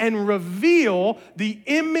world and reveal the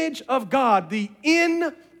image of God, the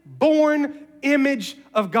inborn image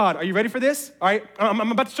of God. Are you ready for this? All right,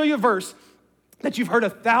 I'm about to show you a verse that you've heard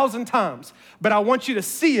 1,000 times, but I want you to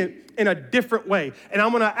see it in a different way. And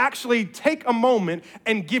I'm gonna actually take a moment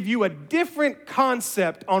and give you a different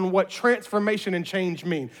concept on what transformation and change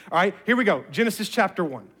mean. All right, here we go. Genesis chapter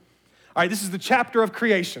 1. All right, this is the chapter of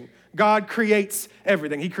creation. God creates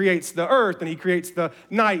everything. He creates the earth, and He creates the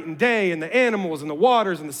night and day, and the animals, and the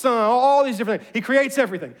waters, and the sun, all these different things. He creates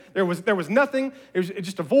everything. There was nothing. It was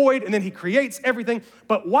just a void, and then He creates everything.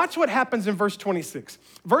 But watch what happens in verse 26.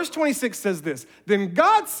 Verse 26 says this, then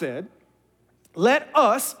God said, let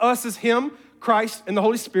us is Him, Christ, and the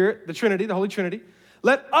Holy Spirit, the Trinity, the Holy Trinity,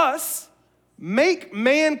 let us make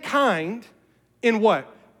mankind in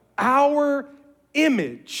what? Our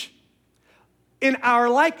image. in our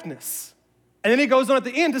likeness. And then he goes on at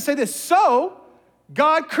the end to say this. So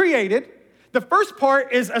God created. The first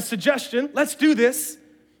part is a suggestion. Let's do this.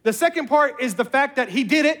 The second part is the fact that he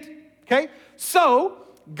did it. Okay? So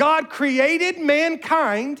God created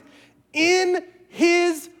mankind in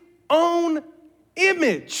his own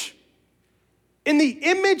image. In the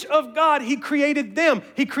image of God, he created them.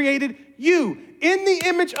 He created you. In the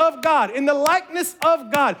image of God, in the likeness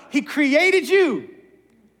of God, he created you.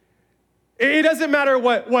 It doesn't matter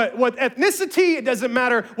what ethnicity, it doesn't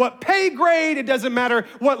matter what pay grade, it doesn't matter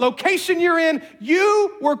what location you're in.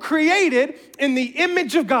 You were created in the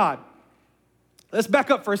image of God. Let's back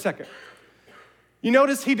up for a second. You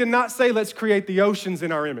notice he did not say, let's create the oceans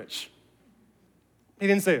in our image. He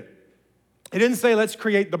didn't say it. He didn't say, let's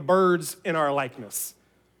create the birds in our likeness.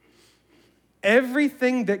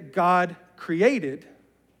 Everything that God created,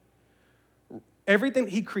 everything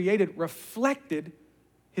he created reflected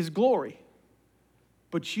his glory.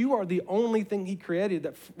 But you are the only thing he created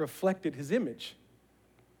that reflected his image.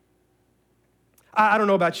 I don't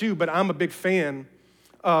know about you, but I'm a big fan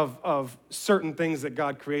of certain things that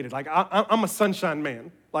God created. Like, I'm a sunshine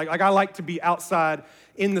man. Like I like to be outside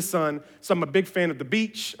in the sun. So I'm a big fan of the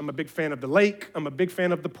beach. I'm a big fan of the lake. I'm a big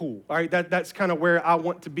fan of the pool. All right, that's kind of where I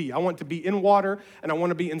want to be. I want to be in water and I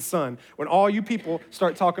want to be in sun. When all you people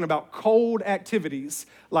start talking about cold activities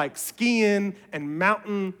like skiing and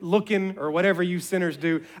mountain looking or whatever you sinners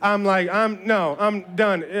do, I'm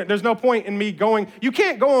done. There's no point in me going. You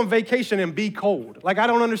can't go on vacation and be cold. Like, I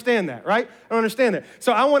don't understand that, right? I don't understand that.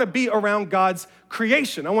 So I want to be around God's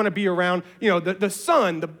creation. I want to be around, the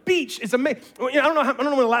sun, the beach is amazing. I don't know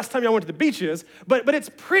when the last time y'all went to the beach is, but it's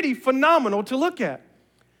pretty phenomenal to look at.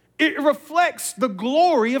 It reflects the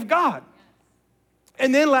glory of God.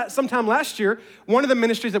 And then sometime last year, one of the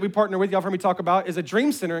ministries that we partner with, y'all have heard me talk about, is a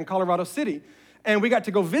Dream Center in Colorado City. And we got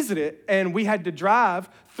to go visit it, and we had to drive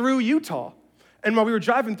through Utah. And while we were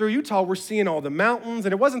driving through Utah, we're seeing all the mountains,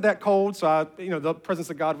 and it wasn't that cold, so the presence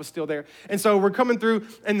of God was still there. And so we're coming through,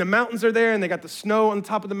 and the mountains are there, and they got the snow on the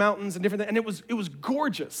top of the mountains and different things, and it was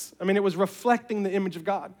gorgeous. I mean, it was reflecting the image of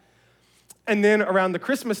God. And then around the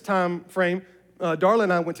Christmas time frame, Darla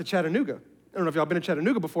and I went to Chattanooga. I don't know if y'all been to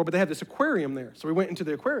Chattanooga before, but they have this aquarium there. So we went into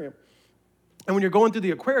the aquarium. And when you're going through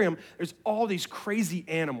the aquarium, there's all these crazy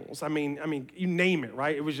animals. I mean, you name it,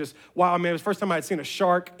 right? It was just, wow. I mean, it was the first time I had seen a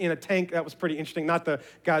shark in a tank. That was pretty interesting. Not the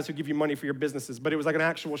guys who give you money for your businesses, but it was like an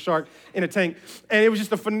actual shark in a tank. And it was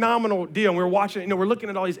just a phenomenal deal. And we were watching it, we're looking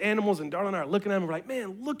at all these animals, and Darla and I are looking at them, and we're like,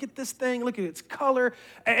 man, look at this thing. Look at its color.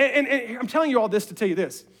 And I'm telling you all this to tell you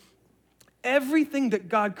this. Everything that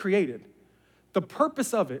God created, the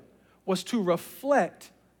purpose of it was to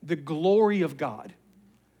reflect the glory of God.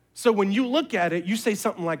 So when you look at it, you say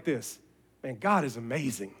something like this, man, God is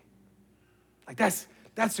amazing. Like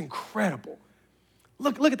that's incredible.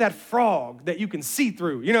 Look at that frog that you can see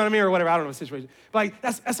through, you know what I mean, or whatever, I don't know the situation. But like,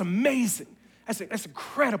 that's amazing. That's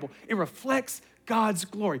incredible. It reflects God's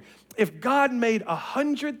glory. If God made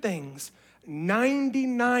 100 things,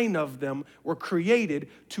 99 of them were created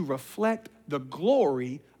to reflect the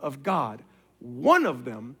glory of God. One of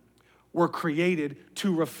them were created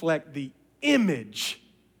to reflect the image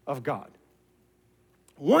of God.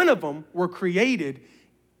 One of them were created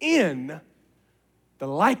in the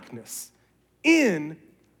likeness, in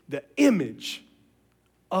the image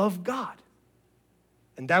of God.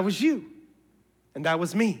 And that was you, and that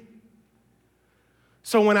was me.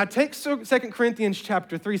 So when I take 2 Corinthians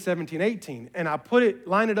chapter 3, 17, 18, and I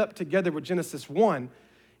line it up together with Genesis 1,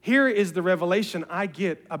 here is the revelation I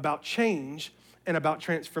get about change and about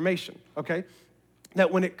transformation, okay? That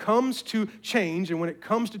when it comes to change and when it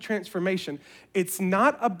comes to transformation, it's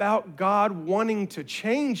not about God wanting to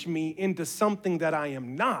change me into something that I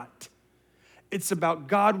am not. It's about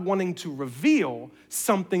God wanting to reveal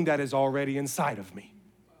something that is already inside of me.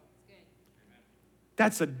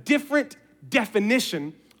 That's a different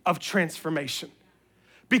definition of transformation.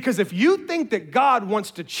 Because if you think that God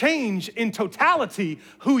wants to change in totality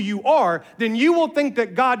who you are, then you will think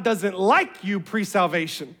that God doesn't like you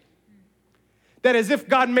pre-salvation. That as if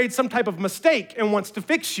God made some type of mistake and wants to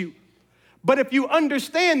fix you. But if you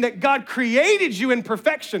understand that God created you in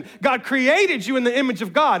perfection, God created you in the image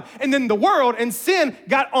of God, and then the world and sin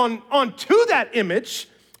got onto that image,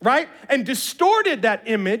 right? And distorted that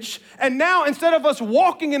image. And now instead of us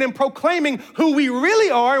walking in and proclaiming who we really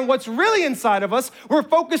are and what's really inside of us, we're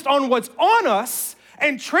focused on what's on us.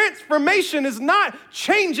 And transformation is not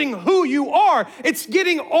changing who you are. It's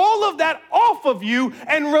getting all of that off of you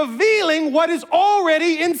and revealing what is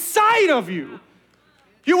already inside of you.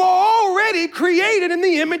 You are already created in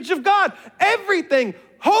the image of God. Everything,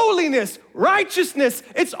 holiness, righteousness.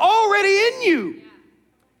 It's already in you.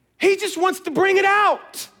 He just wants to bring it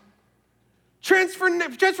out.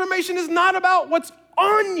 Transformation is not about what's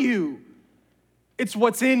on you. It's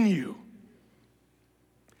what's in you.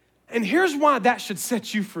 And here's why that should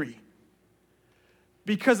set you free.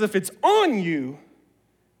 Because if it's on you,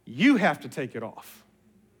 you have to take it off.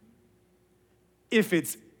 If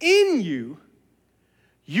it's in you,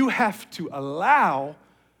 you have to allow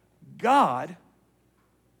God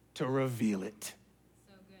to reveal it.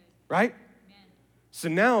 So good. Right? Amen. So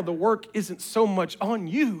now the work isn't so much on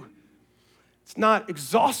you. It's not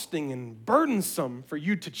exhausting and burdensome for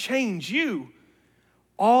you to change you.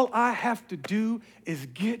 All I have to do is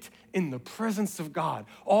get in the presence of God.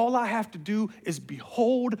 All I have to do is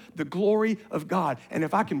behold the glory of God. And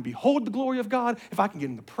if I can behold the glory of God, if I can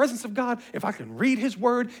get in the presence of God, if I can read his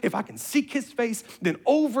word, if I can seek his face, then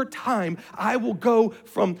over time, I will go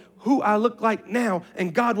from who I look like now,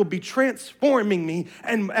 and God will be transforming me.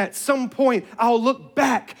 And at some point, I'll look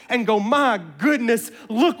back and go, my goodness,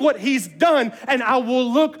 look what he's done. And I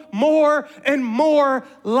will look more and more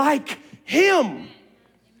like him.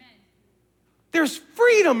 There's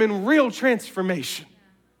freedom in real transformation.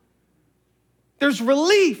 There's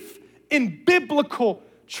relief in biblical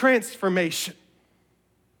transformation.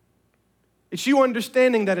 It's you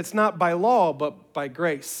understanding that it's not by law, but by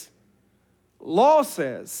grace. Law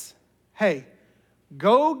says, hey,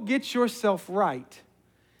 go get yourself right,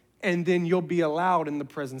 and then you'll be allowed in the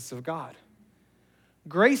presence of God.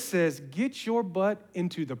 Grace says, get your butt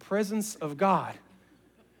into the presence of God,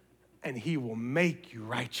 and he will make you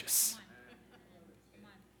righteous.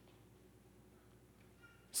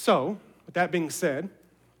 So, with that being said,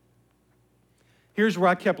 here's where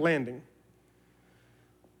I kept landing.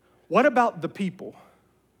 What about the people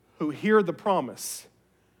who hear the promise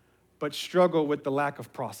but struggle with the lack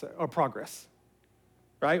of process or progress?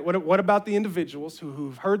 Right? What about the individuals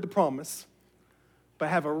who've heard the promise but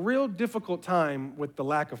have a real difficult time with the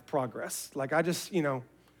lack of progress? Like I just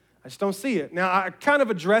don't see it. Now, I kind of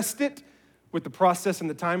addressed it with the process and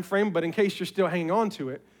the time frame, but in case you're still hanging on to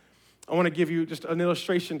it, I want to give you just an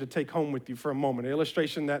illustration to take home with you for a moment, an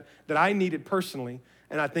illustration that I needed personally,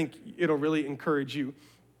 and I think it'll really encourage you.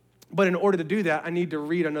 But in order to do that, I need to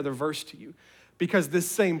read another verse to you, because this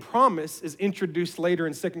same promise is introduced later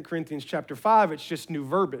in 2 Corinthians chapter 5. It's just new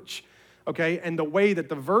verbiage, okay? And the way that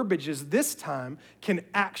the verbiage is this time can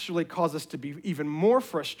actually cause us to be even more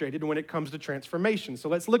frustrated when it comes to transformation. So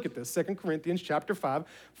let's look at this. 2 Corinthians chapter 5,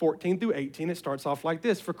 14 through 18, it starts off like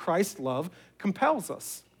this. For Christ's love compels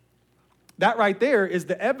us. That right there is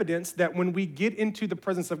the evidence that when we get into the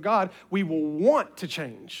presence of God, we will want to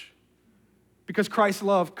change, because Christ's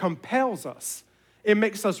love compels us. It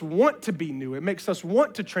makes us want to be new. It makes us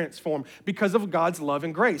want to transform because of God's love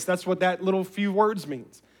and grace. That's what that little few words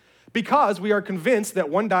means. Because we are convinced that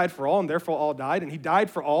one died for all, and therefore all died, and he died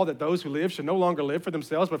for all, that those who live should no longer live for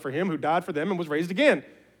themselves, but for him who died for them and was raised again.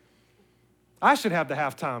 I should have the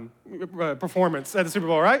halftime performance at the Super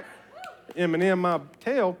Bowl, right? Eminem, my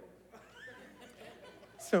tail.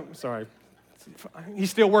 So, sorry. He's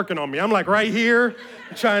still working on me. I'm like right here,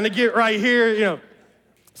 trying to get right here,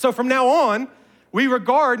 So from now on, we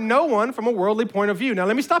regard no one from a worldly point of view. Now,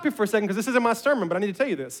 let me stop here for a second, because this isn't my sermon, but I need to tell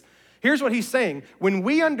you this. Here's what he's saying. When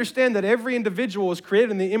we understand that every individual is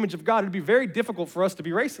created in the image of God, it'd be very difficult for us to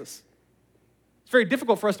be racist. It's very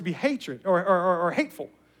difficult for us to be hatred or hateful.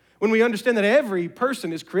 When we understand that every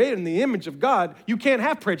person is created in the image of God, you can't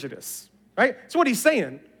have prejudice, right? That's what he's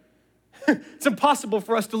saying. It's impossible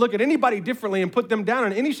for us to look at anybody differently and put them down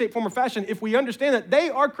in any shape, form, or fashion if we understand that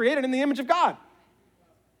they are created in the image of God.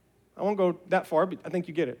 I won't go that far, but I think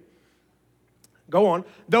you get it. Go on.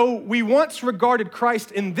 Though we once regarded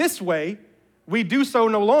Christ in this way, we do so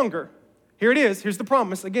no longer. Here it is. Here's the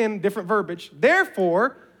promise. Again, different verbiage.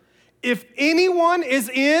 Therefore, if anyone is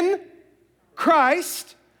in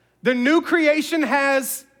Christ, the new creation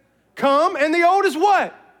has come, and the old is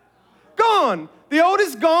what? Gone. The old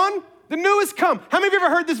is gone. The new has come. How many of you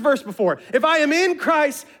ever heard this verse before? If I am in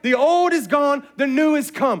Christ, the old is gone, the new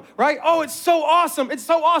has come, right? Oh, it's so awesome. It's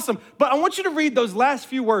so awesome. But I want you to read those last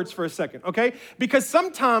few words for a second, okay? Because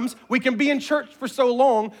sometimes we can be in church for so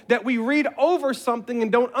long that we read over something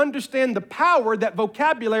and don't understand the power that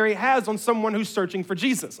vocabulary has on someone who's searching for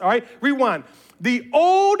Jesus, all right? Rewind. The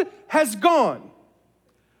old has gone.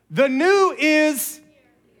 The new is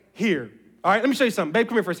here. All right, let me show you something. Babe,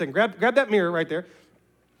 come here for a second. Grab that mirror right there.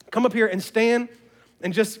 Come up here and stand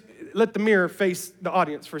and just let the mirror face the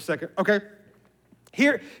audience for a second, okay?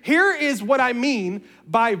 Here is what I mean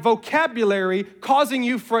by vocabulary causing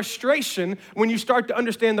you frustration when you start to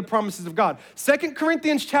understand the promises of God. 2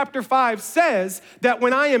 Corinthians chapter 5 says that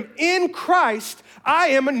when I am in Christ, I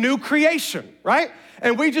am a new creation, right?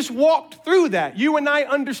 And we just walked through that, you and I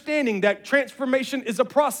understanding that transformation is a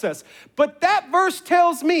process. But that verse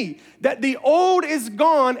tells me that the old is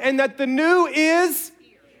gone and that the new is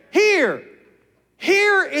here.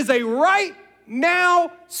 Here is a right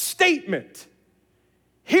now statement.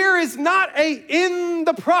 Here is not a in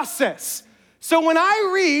the process. So when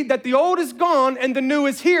I read that the old is gone and the new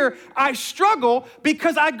is here, I struggle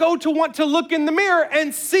because I go to want to look in the mirror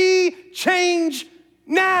and see change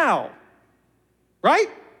now, right?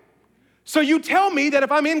 So you tell me that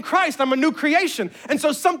if I'm in Christ, I'm a new creation. And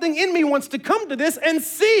so something in me wants to come to this and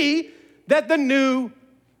see that the new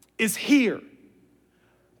is here.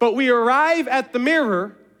 But we arrive at the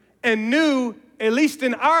mirror and new, at least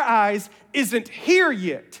in our eyes, isn't here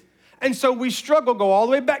yet. And so we struggle, go all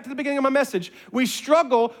the way back to the beginning of my message. We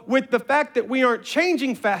struggle with the fact that we aren't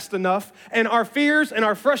changing fast enough, and our fears and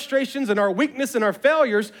our frustrations and our weakness and our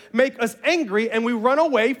failures make us angry, and we run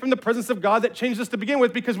away from the presence of God that changed us to begin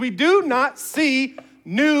with because we do not see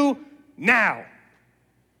new now.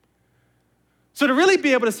 So to really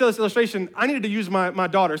be able to sell this illustration, I needed to use my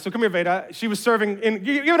daughter. So come here, Veda. She was serving in,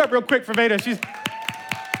 give it up real quick for Veda.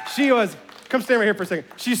 She was, come stand right here for a second.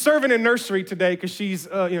 She's serving in nursery today because she's,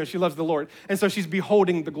 she loves the Lord. And so she's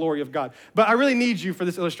beholding the glory of God. But I really need you for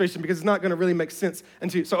this illustration because it's not going to really make sense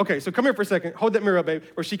until you, so come here for a second. Hold that mirror up, babe,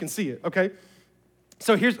 where she can see it, okay?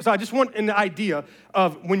 So I just want an idea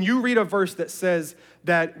of when you read a verse that says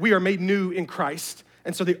that we are made new in Christ,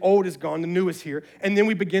 and so the old is gone, the new is here, and then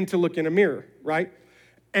we begin to look in a mirror, right?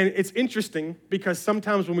 And it's interesting because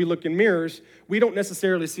sometimes when we look in mirrors, we don't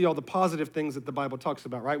necessarily see all the positive things that the Bible talks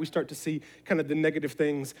about, right? We start to see kind of the negative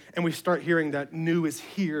things, and we start hearing that new is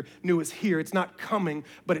here, new is here. It's not coming,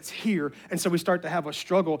 but it's here. And so we start to have a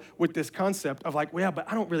struggle with this concept of like, well, yeah, but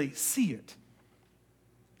I don't really see it.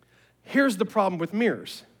 Here's the problem with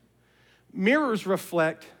mirrors. Mirrors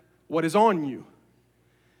reflect what is on you.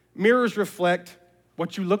 Mirrors reflect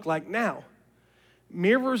what you look like now.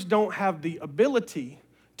 Mirrors don't have the ability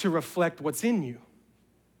to reflect what's in you.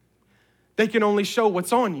 They can only show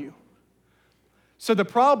what's on you. So the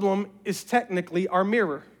problem is technically our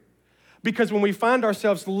mirror. Because when we find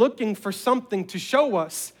ourselves looking for something to show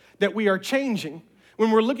us that we are changing, when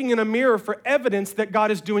we're looking in a mirror for evidence that God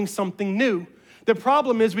is doing something new, the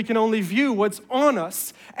problem is we can only view what's on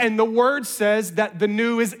us, and the word says that the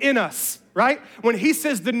new is in us, right? When he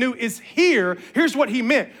says the new is here, here's what he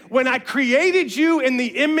meant. When I created you in the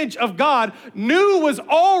image of God, new was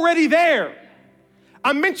already there.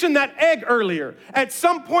 I mentioned that egg earlier. At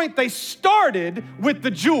some point, they started with the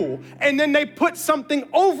jewel, and then they put something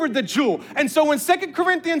over the jewel. And so when 2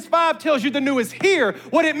 Corinthians 5 tells you the new is here,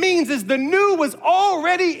 what it means is the new was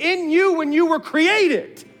already in you when you were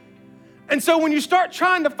created. And so when you start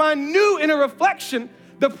trying to find new in a reflection,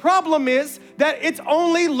 the problem is that it's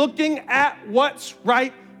only looking at what's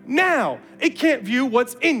right now. It can't view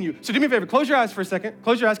what's in you. So do me a favor, close your eyes for a second.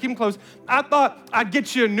 Close your eyes, keep them closed. I thought I'd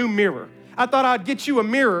get you a new mirror. I thought I'd get you a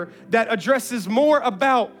mirror that addresses more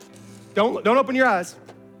about, don't open your eyes.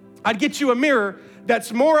 I'd get you a mirror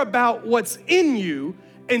that's more about what's in you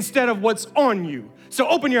instead of what's on you. So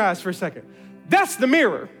open your eyes for a second. That's the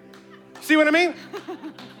mirror. See what I mean?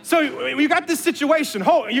 So you got this situation.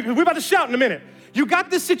 We're about to shout in a minute. You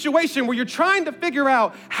got this situation where you're trying to figure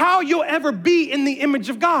out how you'll ever be in the image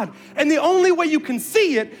of God. And the only way you can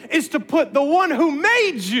see it is to put the one who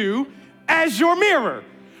made you as your mirror.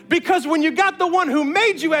 Because when you got the one who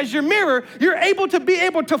made you as your mirror, you're able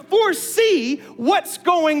to foresee what's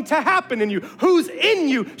going to happen in you. Who's in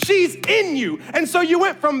you? She's in you. And so you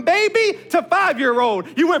went from baby to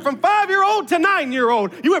 5-year-old. You went from 5-year-old to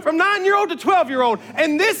 9-year-old. You went from 9-year-old to 12-year-old.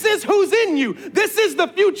 And this is who's in you. This is the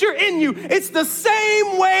future in you. It's the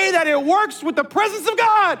same way that it works with the presence of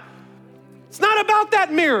God. It's not about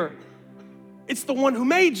that mirror. It's the one who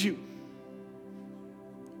made you.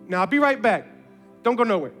 Now, I'll be right back. Don't go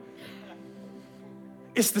nowhere.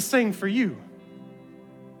 It's the same for you.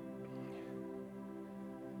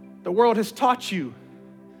 The world has taught you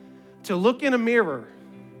to look in a mirror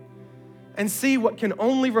and see what can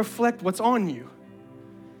only reflect what's on you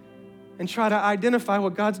and try to identify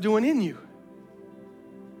what God's doing in you.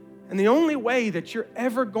 And the only way that you're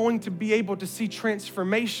ever going to be able to see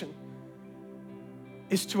transformation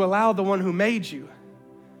is to allow the one who made you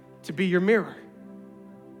to be your mirror.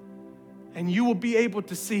 And you will be able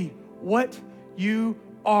to see what you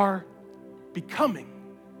are becoming.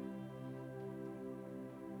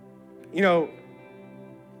 You know,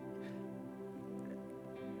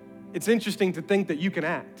 It's interesting to think that you can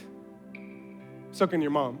act. So can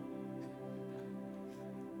your mom.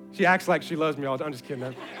 She acts like she loves me all the time. I'm just kidding.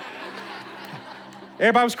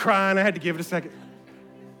 Everybody was crying. I had to give it a second.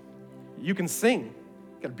 You can sing.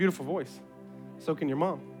 You got a beautiful voice. So can your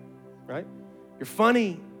mom, right? You're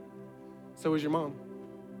funny. So is your mom.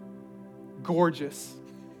 Gorgeous.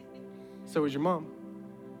 So is your mom.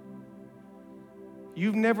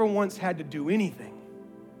 You've never once had to do anything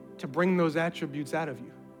to bring those attributes out of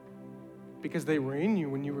you because they were in you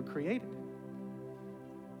when you were created.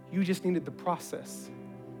 You just needed the process.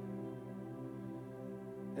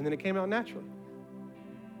 And then it came out naturally.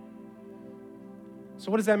 So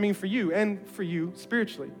what does that mean for you and for you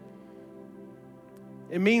spiritually?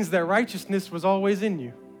 It means that righteousness was always in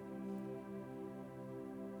you.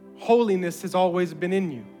 Holiness has always been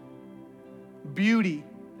in you. Beauty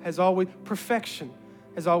has always, perfection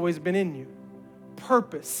has always been in you.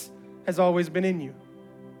 Purpose has always been in you.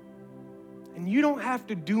 And you don't have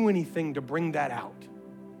to do anything to bring that out.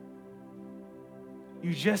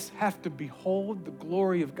 You just have to behold the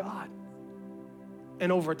glory of God.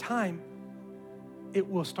 And over time, it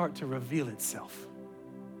will start to reveal itself.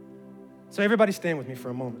 So everybody stand with me for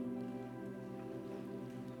a moment.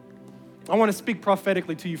 I want to speak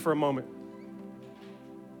prophetically to you for a moment.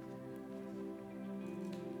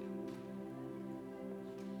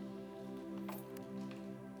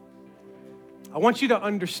 I want you to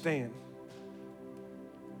understand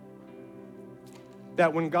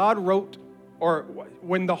that when God wrote, or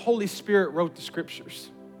when the Holy Spirit wrote the scriptures,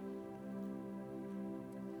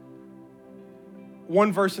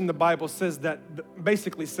 one verse in the Bible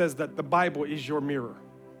basically says that the Bible is your mirror.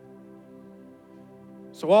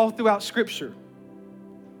 So all throughout Scripture,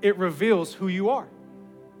 it reveals who you are.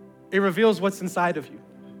 It reveals what's inside of you.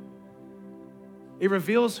 It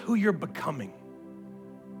reveals who you're becoming.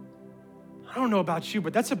 I don't know about you,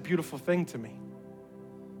 but that's a beautiful thing to me.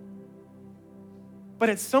 But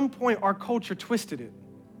at some point, our culture twisted it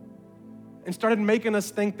and started making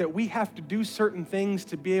us think that we have to do certain things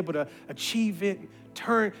to be able to achieve it,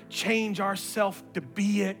 change ourselves to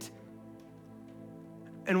be it.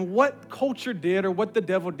 And what culture did, or what the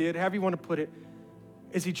devil did, however you want to put it,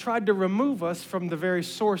 is he tried to remove us from the very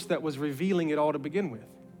source that was revealing it all to begin with.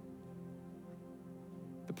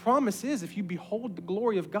 The promise is, if you behold the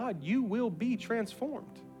glory of God, you will be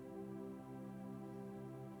transformed.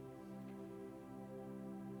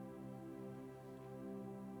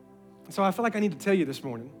 So I feel like I need to tell you this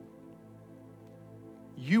morning,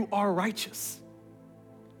 you are righteous.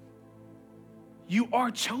 You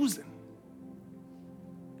are chosen.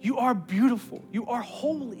 You are beautiful. You are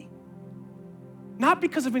holy. Not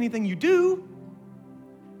because of anything you do,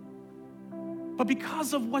 but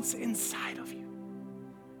because of what's inside of you.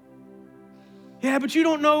 Yeah, but you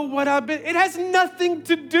don't know what I've been. It has nothing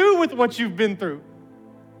to do with what you've been through.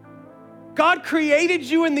 God created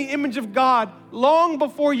you in the image of God long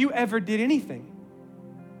before you ever did anything.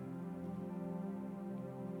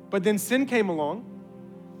 But then sin came along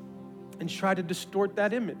and tried to distort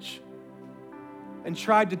that image and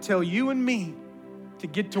tried to tell you and me to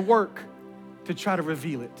get to work to try to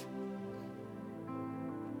reveal it.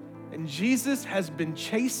 And Jesus has been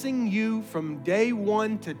chasing you from day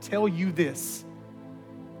one to tell you this.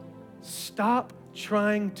 Stop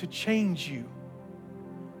trying to change you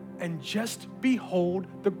and just behold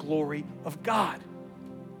the glory of God.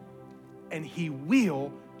 And He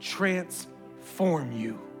will transform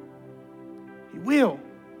you. He will.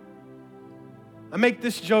 I make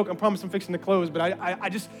this joke, I promise I'm fixing to close, but I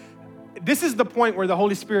just, this is the point where the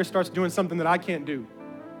Holy Spirit starts doing something that I can't do.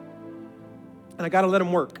 And I gotta let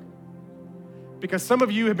Him work. Because some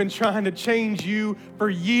of you have been trying to change you for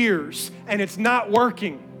years and it's not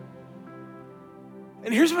working.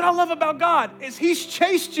 And here's what I love about God, is He's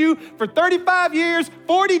chased you for 35 years,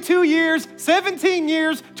 42 years, 17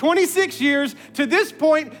 years, 26 years, to this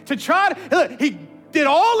point to try to, look, He did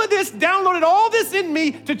all of this, downloaded all this in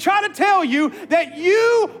me to try to tell you that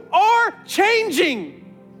you are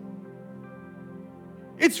changing.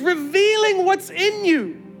 It's revealing what's in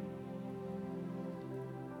you.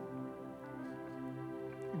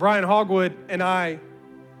 Brian Hogwood and I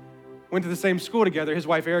went to the same school together, his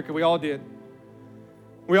wife Erica, we all did.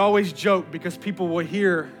 We always joke because people will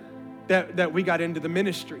hear that we got into the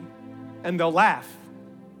ministry and they'll laugh.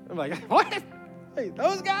 I'm like, what? Hey,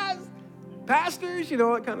 those guys, pastors,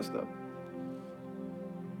 all that kind of stuff.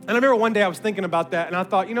 And I remember one day I was thinking about that and I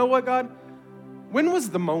thought, you know what, God? When was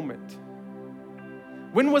the moment?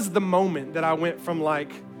 When was the moment that I went from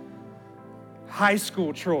like high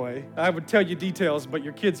school Troy, I would tell you details, but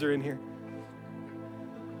your kids are in here,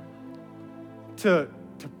 to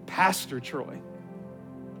Pastor Troy?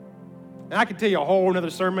 And I could tell you a whole other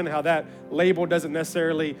sermon how that label doesn't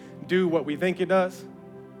necessarily do what we think it does.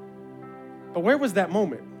 But where was that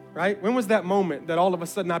moment, right? When was that moment that all of a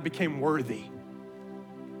sudden I became worthy?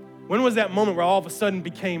 When was that moment where all of a sudden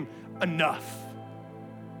became enough?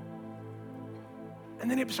 And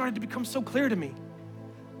then it started to become so clear to me.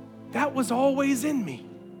 That was always in me.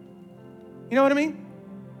 You know what I mean?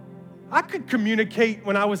 I could communicate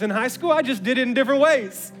when I was in high school. I just did it in different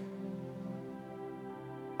ways.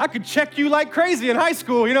 I could check you like crazy in high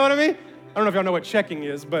school. You know what I mean? I don't know if y'all know what checking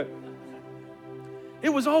is, but it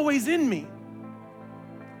was always in me.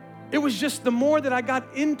 It was just the more that I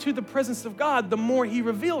got into the presence of God, the more He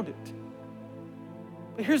revealed it.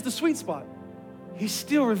 But here's the sweet spot. He's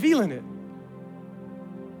still revealing it.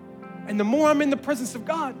 And the more I'm in the presence of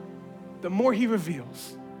God, the more He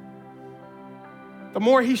reveals. The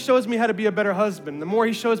more He shows me how to be a better husband, the more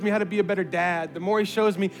He shows me how to be a better dad, the more He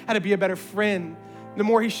shows me how to be a better friend, the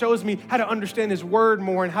more He shows me how to understand His word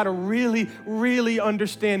more and how to really, really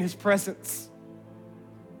understand His presence.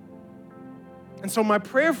 And so my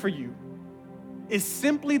prayer for you is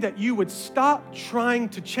simply that you would stop trying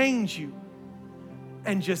to change you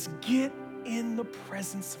and just get in the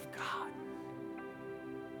presence of God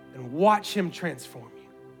and watch Him transform you.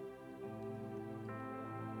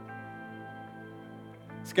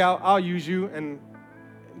 Scout, I'll use you, and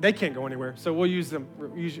they can't go anywhere, so we'll use them.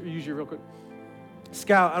 Use you real quick.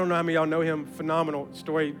 Scout, I don't know how many of y'all know him, phenomenal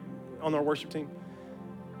story on our worship team.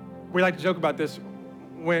 We like to joke about this.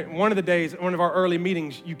 When one of the days, one of our early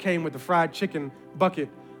meetings, you came with the fried chicken bucket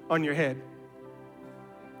on your head.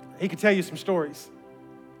 He could tell you some stories.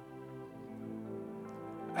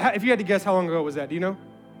 If you had to guess, how long ago was that? Do you know?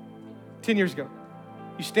 10 years ago.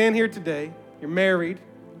 You stand here today, you're married,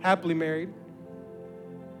 happily married.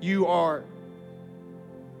 You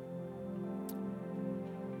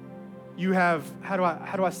have, how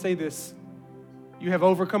do I say this? You have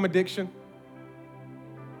overcome addiction.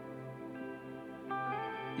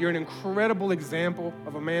 You're an incredible example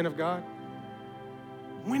of a man of God.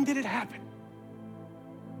 When did it happen?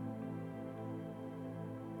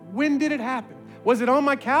 When did it happen? Was it on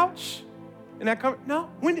my couch? No,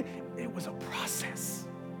 it was a process.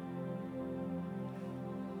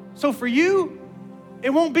 So for you, it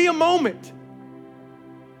won't be a moment.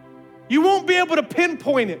 You won't be able to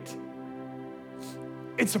pinpoint it.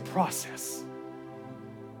 It's a process.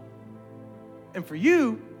 And for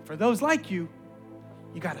you, for those like you,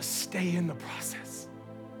 you got to stay in the process.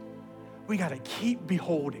 We got to keep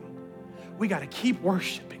beholding. We got to keep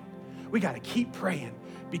worshiping. We got to keep praying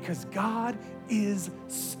because God is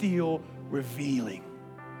still revealing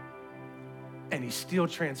and He's still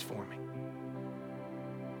transforming.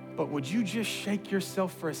 But would you just shake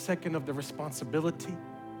yourself for a second of the responsibility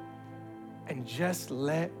and just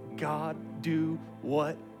let God do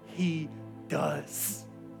what He does?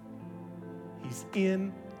 He's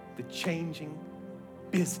in the changing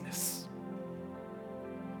business.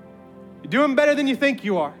 You're doing better than you think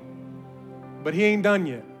you are, but He ain't done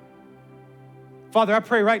yet. Father, I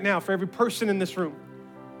pray right now for every person in this room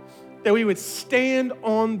that we would stand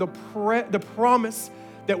on the promise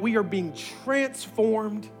that we are being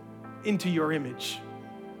transformed into your image.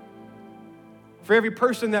 For every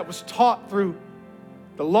person that was taught through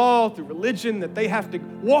the law, through religion, that they have to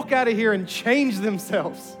walk out of here and change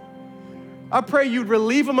themselves, I pray you'd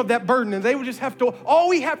relieve them of that burden and they would just have to, all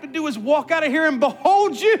we have to do is walk out of here and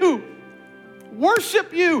behold you,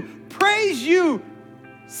 worship you, praise you,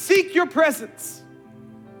 seek your presence.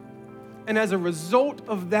 And as a result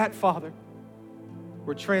of that, Father,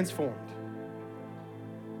 we're transformed.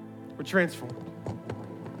 We're transformed.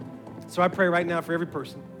 So I pray right now for every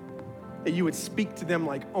person that you would speak to them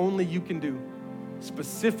like only you can do,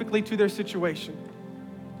 specifically to their situation.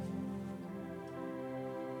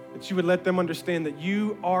 That you would let them understand that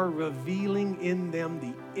you are revealing in them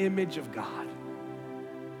the image of God.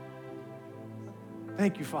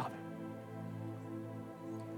 Thank you, Father.